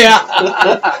 Yeah.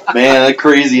 Man, that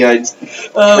crazy-eyed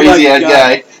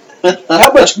guy.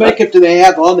 How much makeup do they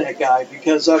have on that guy?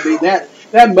 Because, I mean, that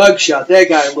mugshot, that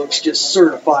guy looks just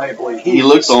certifiably. He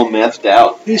looks all methed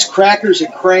out. He's crackers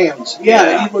and crayons.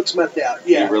 Yeah, he looks methed out.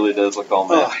 Yeah. He really does look all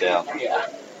methed out. Yeah.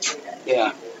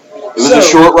 Yeah. It was a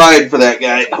short ride for that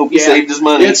guy. I hope he saved his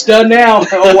money. It's done now.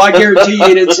 Oh, I guarantee you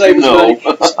he didn't save his money.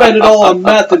 Spend it all on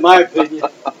meth, in my opinion.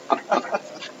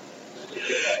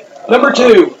 Number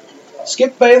 2.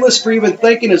 Skip Bayless for even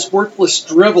thinking his worthless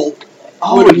drivel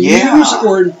would amuse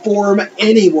or inform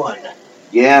anyone.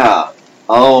 Yeah.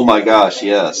 Oh my gosh,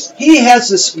 yes. He has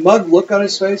this smug look on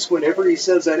his face whenever he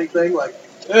says anything like,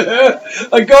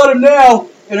 I got him now.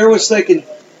 And everyone's thinking,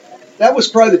 that was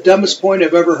probably the dumbest point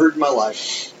I've ever heard in my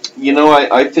life. You know,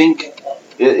 I think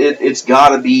it's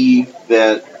got to be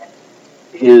that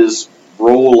his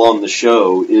role on the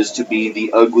show is to be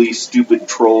the ugly, stupid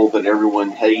troll that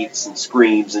everyone hates and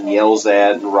screams and yells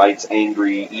at and writes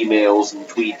angry emails and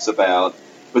tweets about.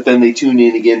 But then they tune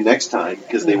in again next time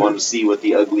because they want to see what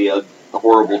the ugly,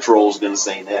 horrible troll is going to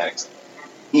say next.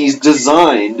 He's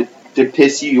designed to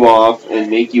piss you off and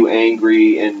make you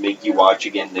angry and make you watch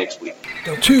again next week.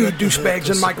 To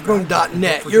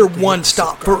douchebagsandmicrophone.net, your one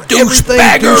stop for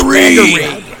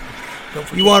douchebaggery.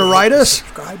 You want to write us?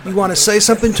 You want to say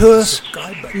something to us?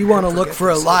 You want to look for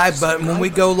a live button. When we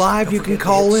go live, you can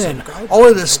call in. All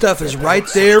of this stuff is right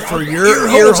there for your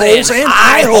ear holes and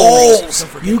eye holes.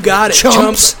 You got it,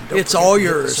 chumps. It's all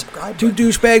yours. To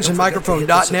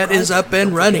douchebagsandmicrophone.net is up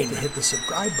and running. Hit the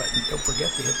subscribe button. Don't forget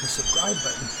to hit the subscribe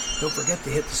button. Don't forget to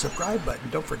hit the subscribe button.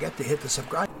 Don't forget to hit the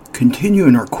subscribe.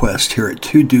 Continuing our quest here at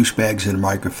Two Douchebags and a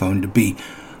Microphone to be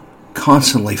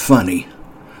constantly funny.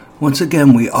 Once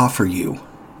again, we offer you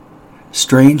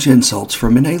strange insults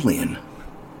from an alien.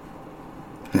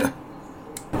 Well,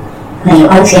 you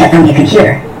always get it from your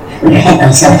computer with your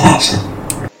headphones still attached.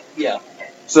 Yeah.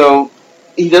 So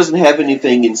he doesn't have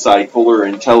anything insightful or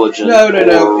intelligent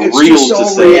or it's real just to all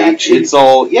say. reaction. It's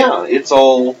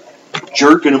all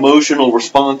jerk an emotional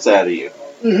response out of you.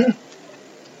 Mm-hmm.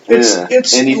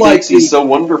 It's and he like thinks he's so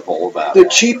wonderful about the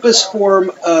it. cheapest form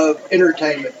of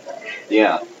entertainment.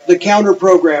 Yeah. The counter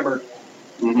programmer.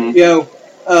 Mm-hmm. You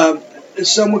know,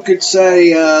 someone could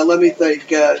say, let me think,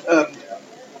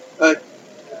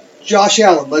 Josh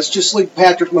Allen. Let's just leave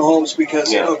Patrick Mahomes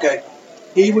because,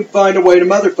 he would find a way to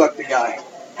motherfuck the guy.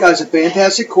 The guy's a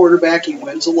fantastic quarterback. He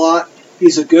wins a lot.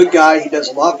 He's a good guy. He does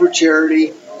a lot for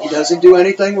charity. He doesn't do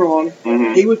anything wrong.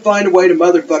 Mm-hmm. He would find a way to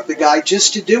motherfuck the guy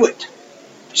just to do it.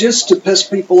 Just to piss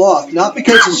people off. Not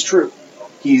because it's true.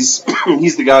 He's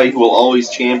the guy who will always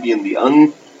champion the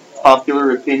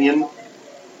unpopular opinion.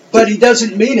 But he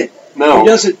doesn't mean it. No. He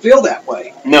doesn't feel that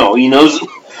way. No, he knows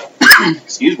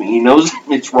excuse me, he knows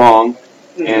it's wrong,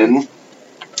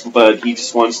 but he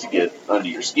just wants to get under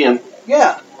your skin.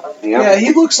 Yeah. Yeah,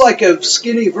 he looks like a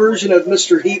skinny version of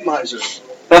Mr. Heat Miser.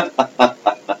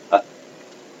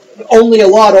 Only a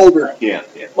lot older. Yeah.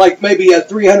 Like maybe a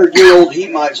 300-year-old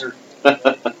Heat Miser.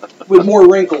 With more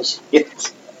wrinkles.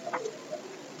 Yes.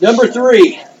 Number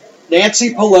 3,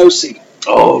 Nancy Pelosi.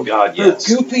 Oh, God, yes.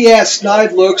 Her goofy-ass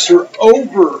snide looks, her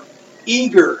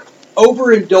over-eager,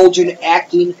 overindulgent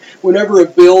acting whenever a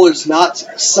bill is not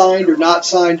signed or not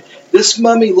signed. This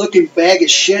mummy-looking bag of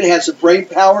shit has the brain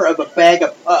power of a bag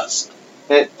of pus.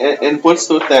 And what's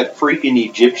with that freaking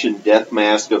Egyptian death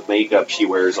mask of makeup she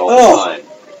wears all the time?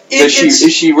 Does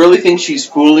she really think she's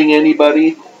fooling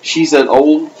anybody? She's an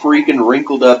old freaking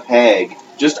wrinkled up hag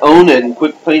Just own it and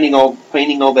quit painting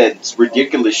all that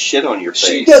ridiculous shit on your face.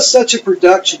 She does such a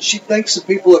production. She thinks the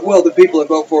people that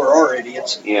vote for her are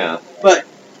idiots. Yeah. But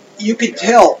you can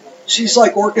tell she's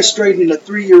like orchestrating a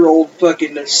 3-year-old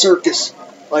fucking circus.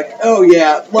 Like, oh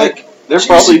yeah, like there are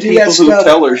probably people who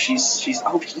tell her she's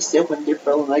so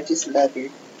wonderful and I just love her.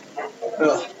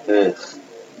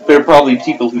 There are probably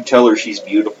people who tell her she's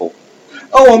beautiful.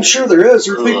 Oh, I'm sure there is.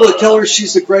 There are people that tell her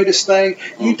she's the greatest thing.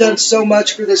 You've done so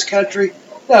much for this country.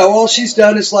 No, all she's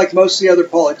done is like most of the other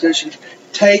politicians.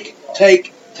 Take.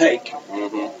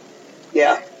 Mm-hmm.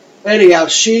 Yeah. Anyhow,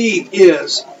 she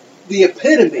is the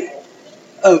epitome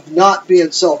of not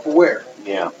being self-aware.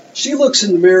 Yeah. She looks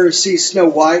in the mirror and sees Snow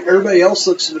White. Everybody else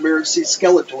looks in the mirror and sees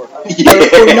Skeletor.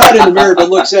 Yeah. Or not in the mirror, but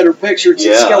looks at her picture and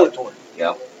sees Skeletor.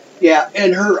 Yeah. Yeah,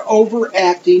 and her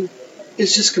overacting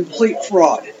is just complete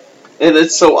fraud. And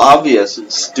it's so obvious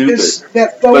and stupid. It's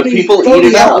that phony, but people phony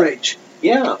eat it outrage. Up.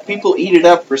 Yeah, people eat it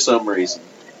up for some reason.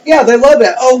 Yeah, they love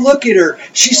that. Oh, look at her.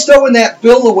 She's throwing that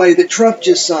bill away that Trump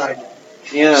just signed.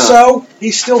 Yeah. So, he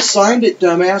still signed it,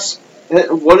 dumbass.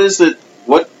 What is it?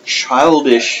 What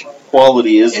childish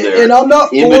quality is there? And I'm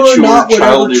not immature, for not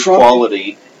childish Trump,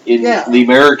 quality in the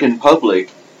American public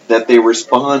that they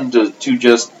respond to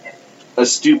just a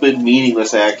stupid,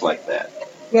 meaningless act like that.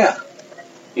 Yeah.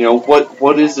 You know,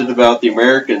 what is it about the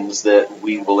Americans that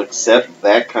we will accept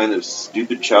that kind of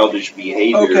stupid, childish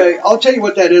behavior? Okay, I'll tell you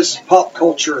what that is. Pop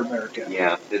culture America.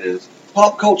 Yeah, it is.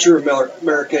 Pop culture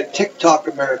America, TikTok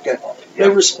America. They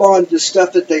respond to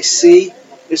stuff that they see.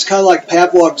 It's kind of like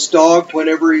Pavlov's dog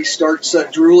whenever he starts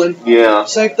drooling. Yeah.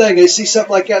 Same thing. They see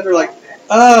something like that and they're like,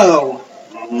 oh,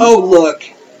 look.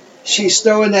 She's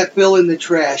throwing that bill in the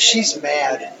trash. She's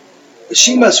mad.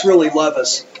 She must really love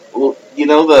us. Well, you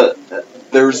know,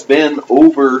 there's been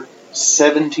over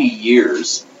 70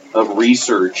 years of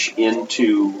research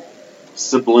into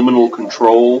subliminal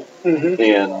control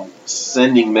and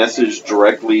sending message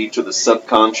directly to the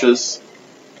subconscious.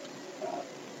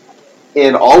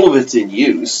 And all of it's in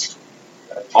use.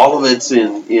 All of it's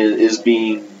is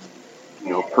being,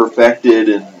 perfected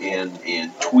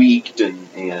and tweaked and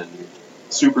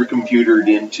supercomputered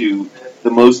into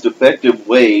the most effective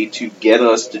way to get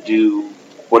us to do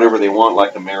whatever they want,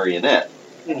 like a marionette.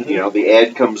 The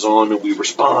ad comes on and we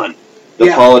respond. The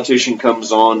politician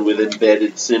comes on with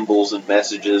embedded symbols and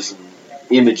messages and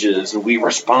images, and we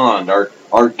respond.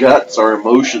 Our guts, our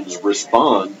emotions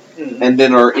respond, and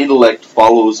then our intellect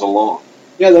follows along.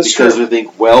 Yeah, that's because true. we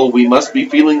think, well, we must be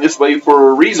feeling this way for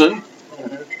a reason.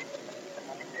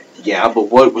 Yeah, but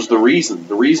what was the reason?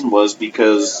 The reason was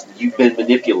because you've been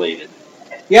manipulated.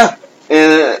 Yeah.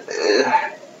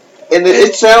 And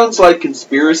it sounds like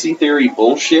conspiracy theory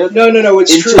bullshit. No,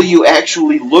 it's true. Until you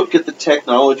actually look at the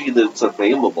technology that's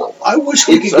available. I wish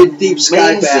we could get Deep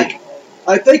Sky back.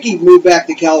 I think he'd move back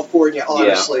to California,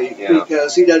 honestly,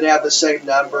 because he doesn't have the same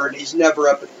number and he's never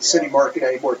up at the city market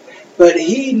anymore. But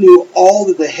he knew all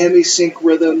of the hemisync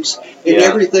rhythms and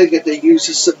everything that they use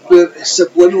to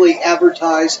subliminally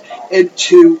advertise and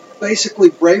to basically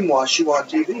brainwash you on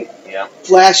TV. Yeah.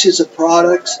 Flashes of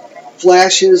products,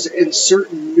 flashes in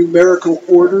certain numerical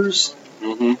orders.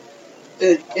 And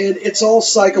it's all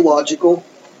psychological.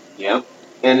 Yeah.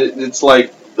 And it's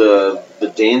like the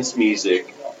dance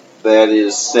music that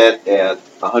is set at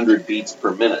 100 beats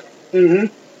per minute.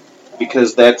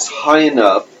 Because that's high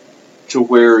enough to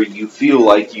where you feel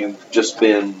like you've just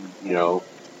been,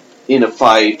 in a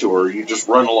fight, or you just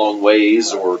run a long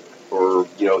ways, or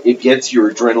it gets your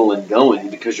adrenaline going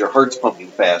because your heart's pumping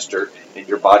faster and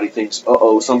your body thinks,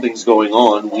 uh-oh, something's going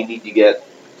on, we need to get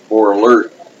more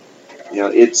alert.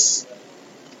 It's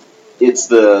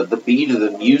the beat of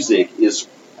the music is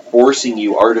forcing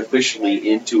you artificially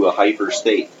into a hyper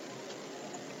state.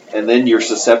 And then you're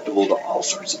susceptible to all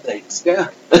sorts of things. Yeah.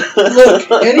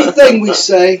 Look, anything we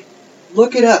say,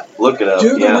 look it up. Look it up.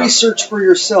 Do the research for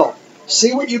yourself.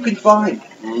 See what you can find.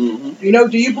 Do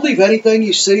you believe anything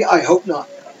you see? I hope not.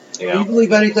 Yeah. Do you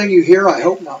believe anything you hear? I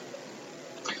hope not.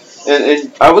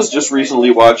 And I was just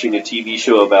recently watching a TV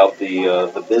show about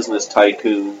the business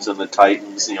tycoons and the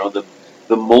titans,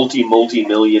 the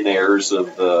multi-millionaires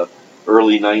of the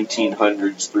early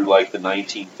 1900s through like the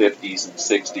 1950s and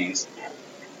 60s.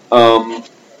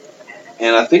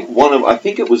 And I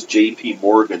think it was J.P.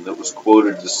 Morgan that was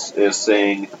quoted as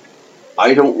saying,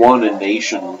 "I don't want a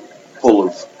nation full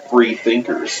of free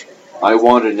thinkers. I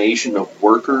want a nation of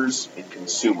workers and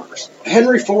consumers."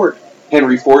 Henry Ford.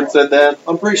 Henry Ford said that?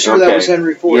 I'm pretty sure that was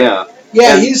Henry Ford. Yeah.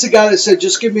 Yeah, he's the guy that said,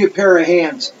 "Just give me a pair of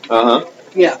hands."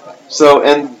 Yeah. So,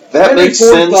 and that Henry makes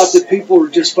Ford sense. thought that people were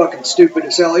just fucking stupid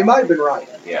as hell. He might have been right.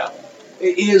 Yeah.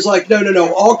 He is like,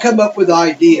 no, I'll come up with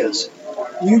ideas.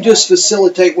 You just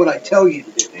facilitate what I tell you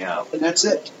to do. Yeah. And that's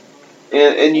it.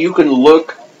 And you can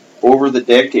look over the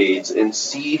decades and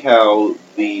see how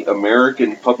the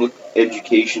American public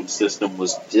education system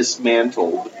was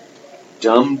dismantled,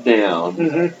 dumbed down,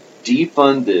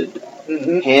 defunded,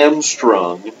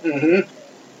 hamstrung,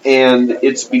 and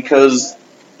it's because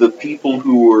the people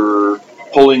who were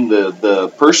pulling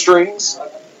the purse strings,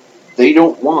 they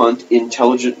don't want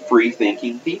intelligent,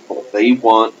 free-thinking people. They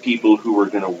want people who are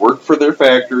going to work for their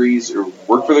factories or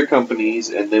work for their companies,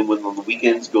 and then when on the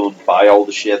weekends go and buy all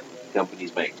the shit the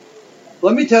companies make.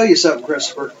 Let me tell you something,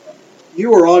 Christopher.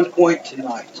 You are on point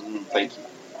tonight. Thank you.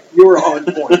 You are on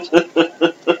point.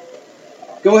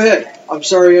 Go ahead. I'm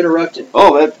sorry I interrupted.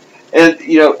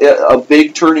 A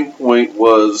big turning point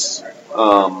was,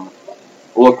 of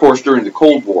course, during the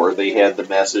Cold War, they had the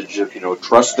message of,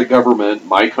 trust the government,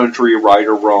 my country, right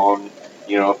or wrong.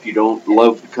 If you don't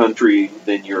love the country,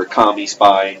 then you're a commie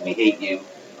spy and we hate you.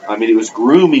 I mean, it was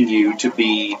grooming you to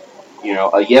be,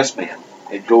 a yes man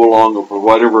and go along with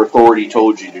whatever authority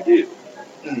told you to do.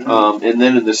 And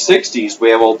then in the 60s,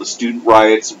 we have all the student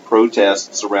riots and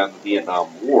protests around the Vietnam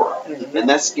War. And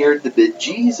that scared the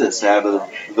bejesus out of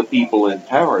the people in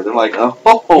power. They're like,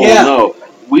 no,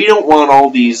 we don't want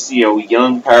all these,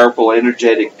 young, powerful,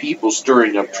 energetic people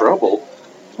stirring up trouble.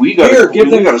 We got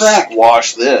to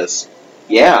squash this.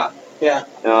 Yeah. Yeah.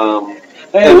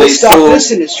 And we'll stop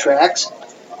this in its tracks.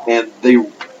 And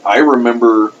I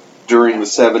remember during the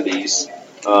 70s,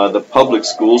 the public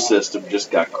school system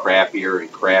just got crappier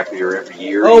and crappier every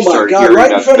year. Oh my God!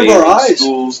 Right in front of our eyes.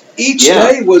 Schools. Each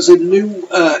day was a new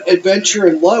adventure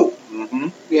and low.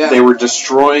 Yeah. They were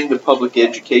destroying the public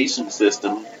education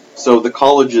system, so the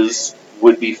colleges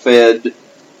would be fed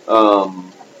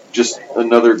just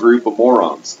another group of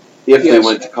morons if they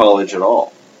went to college at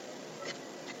all.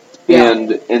 Yeah.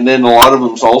 And then a lot of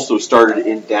them also started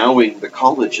endowing the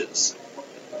colleges.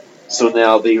 So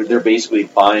now they're basically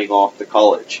buying off the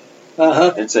college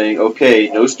and saying, okay,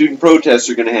 no student protests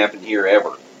are going to happen here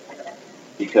ever.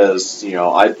 Because,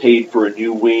 I paid for a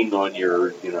new wing on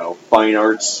your, fine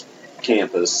arts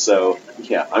campus. So,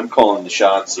 yeah, I'm calling the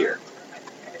shots here.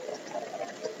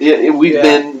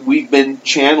 We've been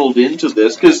channeled into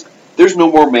this because there's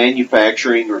no more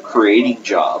manufacturing or creating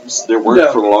jobs. There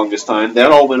weren't for the longest time.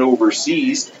 That all went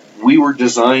overseas. We were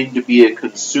designed to be a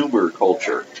consumer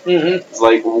culture. It's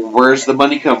like, where's the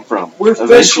money come from? We're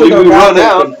fish with our mouth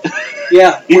open.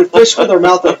 Yeah, we're fish with our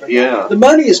mouth open. Yeah. The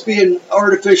money is being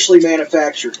artificially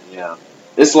manufactured. Yeah.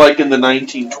 It's like in the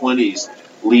 1920s,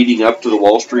 leading up to the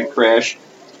Wall Street crash,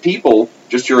 people,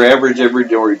 just your average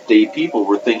everyday people,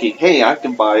 were thinking, hey, I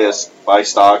can buy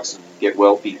stocks and get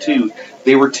wealthy too.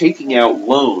 They were taking out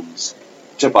loans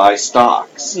to buy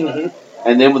stocks. And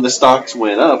then when the stocks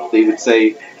went up, they would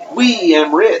say, we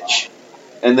am rich.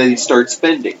 And then they'd start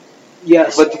spending.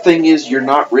 Yes. But the thing is, you're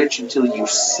not rich until you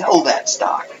sell that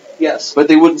stock. Yes. But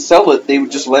they wouldn't sell it, they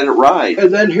would just let it ride.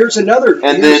 And then here's another.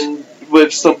 Then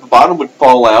if the bottom would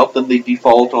fall out, then they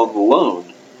default on the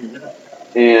loan.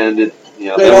 And they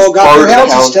all got their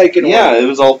houses taken away. Yeah, it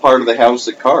was all part of the house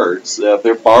of cards.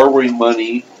 They're borrowing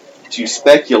money to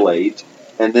speculate,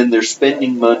 and then they're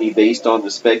spending money based on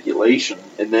the speculation,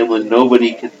 and then when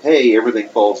nobody can pay, everything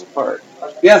falls apart.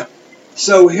 Yeah.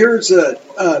 So here's a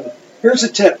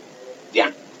tip.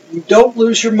 Yeah. You don't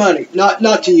lose your money.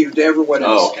 Not to you, to everyone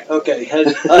else. Oh. Okay.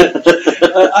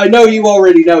 I know you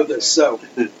already know this. So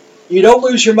you don't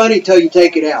lose your money until you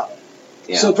take it out.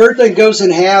 Yeah. So if everything goes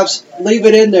in halves, leave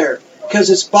it in there because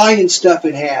it's buying stuff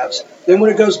in halves. Then when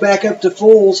it goes back up to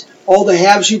fulls, all the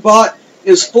halves you bought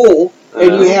is full,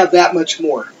 and you have that much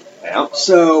more. Yeah.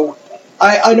 So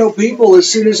I know people, as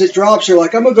soon as it drops, you're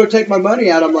like, I'm going to go take my money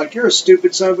out. I'm like, you're a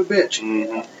stupid son of a bitch.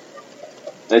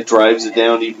 That drives it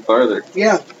down even farther.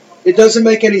 Yeah. It doesn't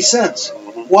make any sense.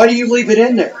 Why do you leave it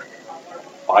in there?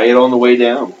 Buy it on the way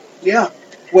down. Yeah.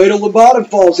 Wait till the bottom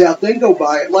falls out, then go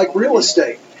buy it, like real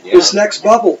estate. Yeah. This next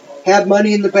bubble, have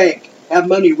money in the bank. Have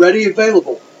money ready,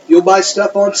 available. You'll buy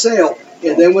stuff on sale,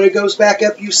 and then when it goes back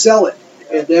up, you sell it.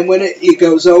 And then when it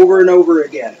goes over and over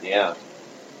again. Yeah.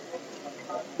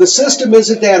 The system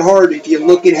isn't that hard if you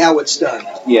look at how it's done.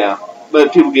 Yeah,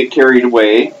 but people get carried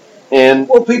away. And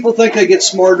well, people think they get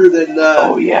smarter than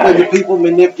the people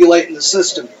manipulating the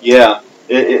system. Yeah.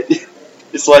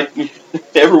 It's like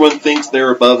everyone thinks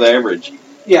they're above average.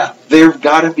 Yeah. There've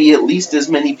got to be at least as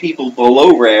many people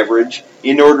below average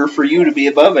in order for you to be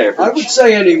above average. I would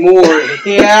say any more.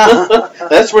 Yeah.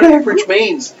 That's what average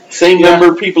means. Same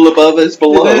number of people above as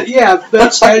below. Yeah,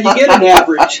 that's how you get an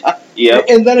average. Yep.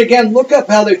 And then again, look up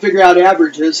how they figure out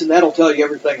averages, and that'll tell you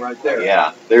everything right there.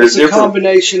 Yeah, It's a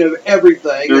combination of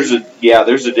everything.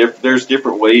 There's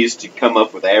different ways to come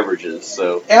up with averages.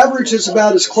 So average is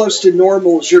about as close to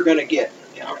normal as you're going to get.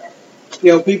 Yeah.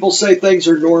 You know, people say things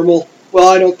are normal. Well,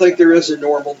 I don't think there is a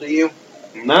normal. Do you?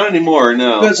 Not anymore.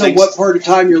 No. Depends on what part of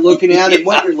time you're looking at and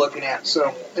what you're looking at.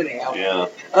 So anyhow. Yeah.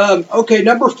 Okay,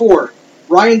 number 4,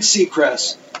 Ryan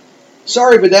Seacrest.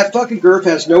 Sorry, but that fucking Gurf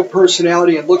has no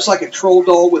personality and looks like a troll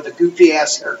doll with a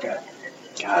goofy-ass haircut.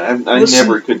 God, I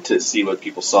never could see what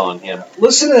people saw in him.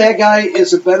 Listen to that guy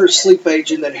is a better sleep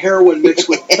agent than heroin mixed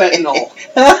with fentanyl.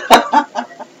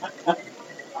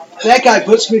 That guy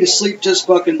puts me to sleep just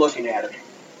fucking looking at him.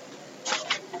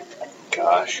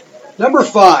 Gosh. Number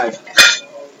 5,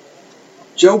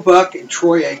 Joe Buck and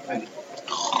Troy Aikman.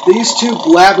 These two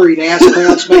blabbering ass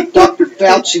clowns make Dr.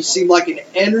 Fauci seem like an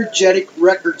energetic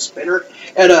record spinner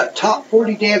at a top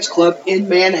 40 dance club in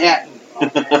Manhattan.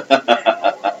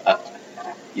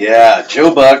 Yeah,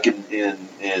 Joe Buck and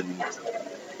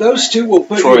those two will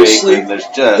put Troy you to sleep.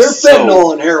 Aikman, They're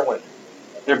fentanyl and heroin.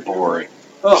 They're boring.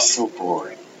 Oh. They're so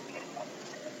boring.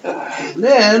 And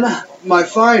then, my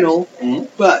final,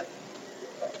 but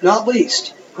not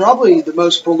least, probably the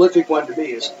most prolific one to me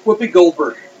is Whoopi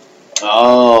Goldberg.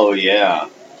 Oh, yeah.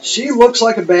 She looks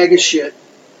like a bag of shit,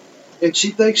 and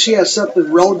she thinks she has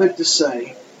something relevant to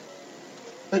say,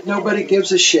 but nobody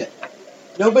gives a shit.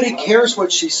 Nobody cares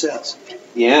what she says.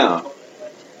 Yeah.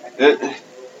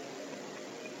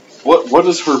 What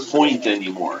is her point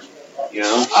anymore? You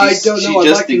know, I don't know. She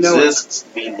just like to know exists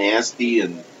to be nasty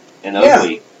and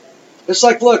ugly. It's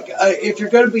like, look, if you're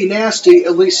going to be nasty,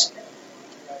 at least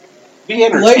be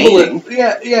entertaining. Label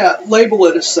it. Yeah, label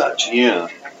it as such. Yeah.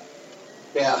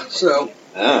 Yeah, so.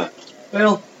 Yeah.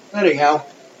 Well, anyhow.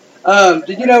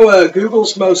 Did you know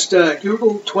Google's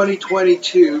Google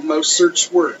 2022 most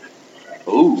searched word?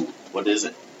 Ooh, what is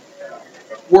it?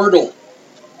 Wordle.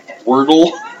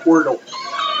 Wordle? Wordle.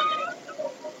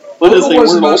 What is Wordle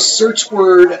was Wordle? the most searched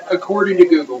word according to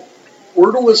Google.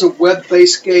 Wordle is a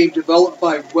web-based game developed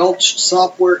by Welch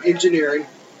Software Engineering,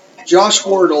 Josh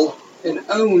Wardle, and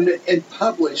owned and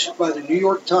published by the New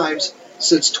York Times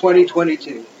since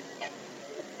 2022.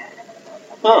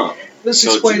 Huh. This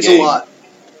explains a lot.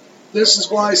 This is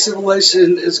why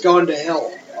civilization has gone to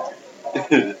hell.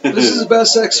 This is the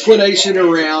best explanation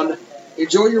around.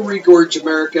 Enjoy your regorge,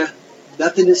 America.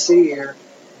 Nothing to see here.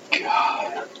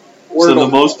 God. Wordle. So the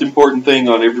most important thing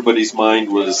on everybody's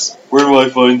mind was, where do I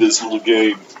find this little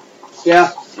game?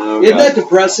 Yeah. Oh, Isn't God. that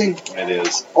depressing? It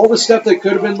is. All the stuff they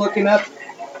could have been looking up.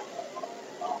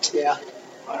 Yeah.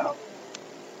 Wow.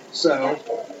 So.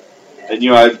 And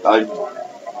you know,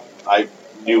 I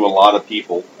knew a lot of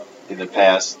people in the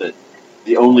past that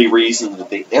the only reason that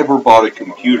they ever bought a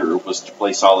computer was to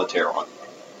play solitaire on.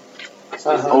 It's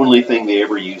the only thing they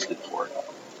ever used it for.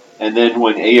 And then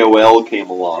when AOL came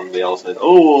along, they all said,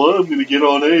 "Oh, well, I'm going to get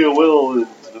on AOL," and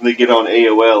then they get on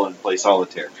AOL and play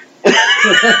solitaire.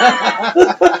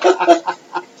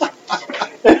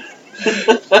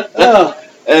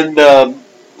 And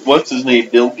what's his name?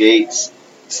 Bill Gates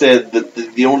said that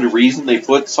the only reason they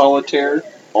put solitaire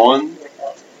on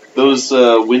those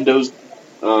Windows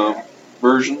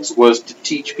versions was to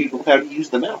teach people how to use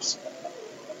the mouse.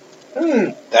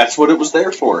 That's what it was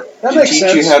there for. That to makes teach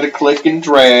sense. you how to click and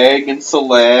drag and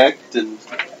select and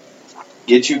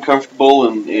get you comfortable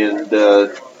and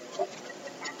to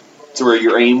where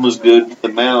your aim was good with the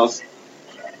mouse.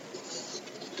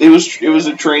 It was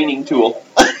a training tool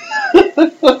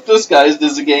disguised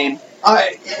as a game.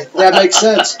 That makes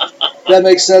sense. That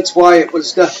makes sense why it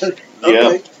was done.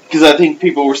 Okay. Yeah, because I think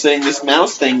people were saying this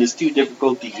mouse thing is too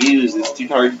difficult to use. It's too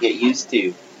hard to get used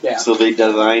to. Yeah. So they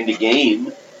designed a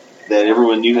game that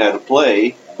everyone knew how to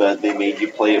play, but they made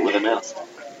you play it with a mouse.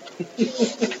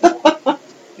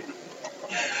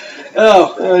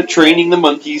 Training the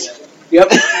monkeys.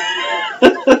 Yep.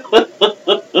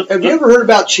 Have you ever heard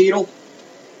about Cheetle?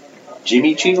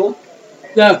 Jimmy Cheetle?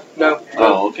 No.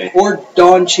 Oh, okay. Or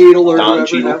Don Cheetle or Don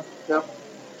whatever. Cheetle?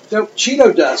 No,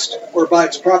 Cheeto dust, or by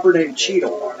its proper name,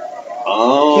 Cheetle,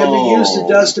 Oh. can be used to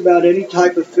dust about any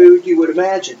type of food you would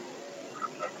imagine.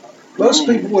 Most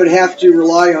people would have to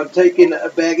rely on taking a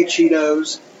bag of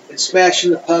Cheetos and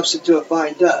smashing the puffs into a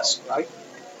fine dust, right?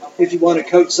 If you want to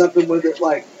coat something with it,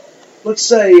 like, let's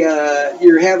say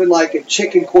you're having like a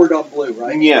chicken cordon bleu,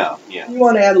 right? Yeah. You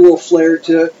want to add a little flair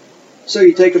to it. So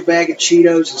you take a bag of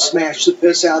Cheetos and smash the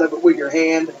piss out of it with your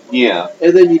hand. Yeah.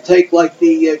 And then you take like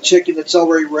the chicken that's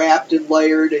already wrapped and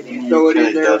layered and you throw it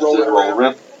in there and roll it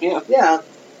around. Yeah.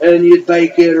 And you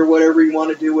bake it or whatever you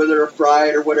want to do with it or fry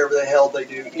it or whatever the hell they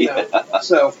do, you know.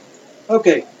 So,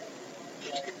 okay.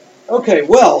 Okay,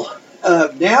 well,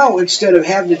 now instead of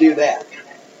having to do that,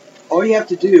 all you have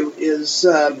to do is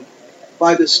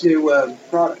buy this new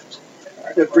product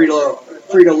that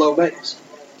Frito-Lay makes.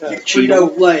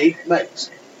 Frito-Lay makes.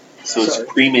 So it's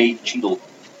pre-made Cheeto.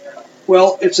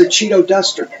 Well, it's a Cheeto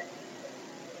duster.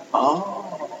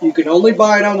 Oh. You can only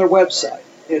buy it on their website,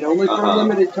 and only for a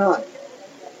limited time.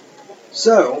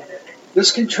 So,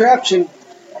 this contraption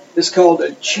is called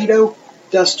a Cheeto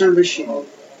duster machine.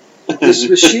 This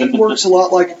machine works a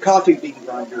lot like a coffee bean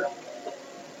grinder.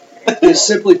 You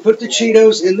simply put the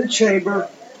Cheetos in the chamber,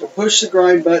 to push the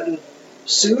grind button.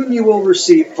 Soon you will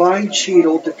receive fine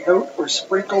Cheeto to coat or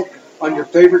sprinkle on your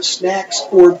favorite snacks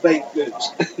or baked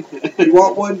goods. You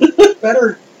want one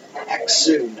better? Act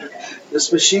soon.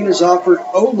 This machine is offered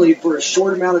only for a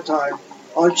short amount of time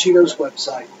on Cheeto's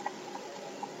website.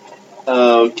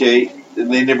 Okay.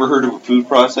 And they never heard of a food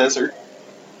processor?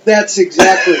 That's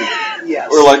exactly,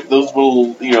 yes. Or like those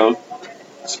little,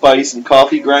 spice and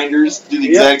coffee grinders do the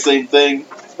exact same thing.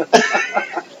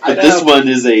 But this one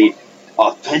is a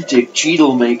authentic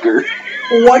Cheeto maker.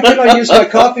 Well, why can't I use my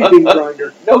coffee bean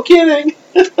grinder? No kidding.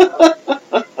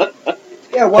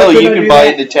 Yeah, why Hell, couldn't you I can do buy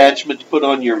that? an attachment to put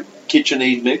on your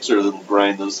KitchenAid mixer that'll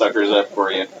grind those suckers up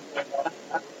for you.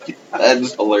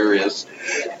 That's hilarious.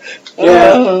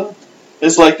 Yeah.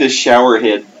 It's like this shower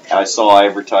head I saw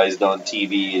advertised on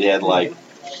TV. It had like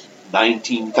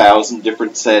 19,000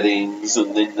 different settings,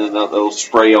 and then they'll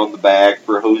spray on the back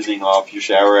for hosing off your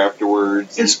shower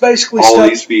afterwards. It's basically all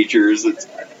these features.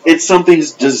 It's something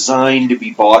that's designed to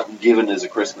be bought and given as a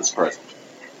Christmas present.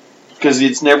 Because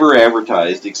it's never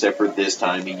advertised except for this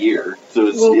time of year.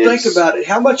 So think about it.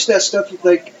 How much of that stuff you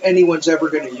think anyone's ever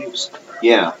going to use?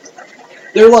 Yeah.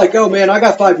 They're like, oh man, I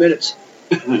got 5 minutes.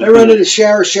 They run into the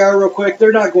shower real quick.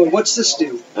 They're not going, what's this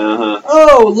do?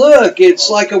 Oh, look, it's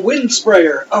like a wind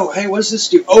sprayer. Oh, hey, what's this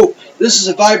do? Oh, this is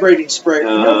a vibrating sprayer.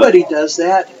 Nobody does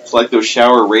that. It's like those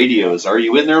shower radios. Are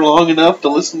you in there long enough to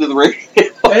listen to the radio?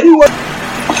 Anyway.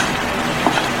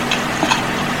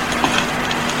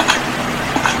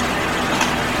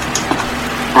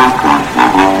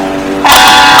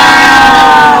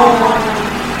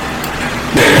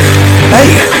 Hey,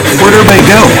 where'd everybody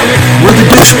go? Where are the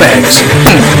douchebags?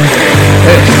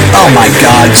 Oh my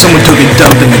god, someone took a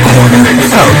dump in the corner.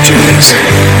 Oh jeez.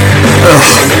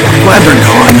 Ugh, I'm glad they're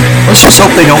gone. Let's just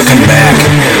hope they don't come back.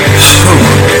 Whew,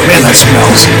 man, that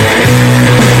smells.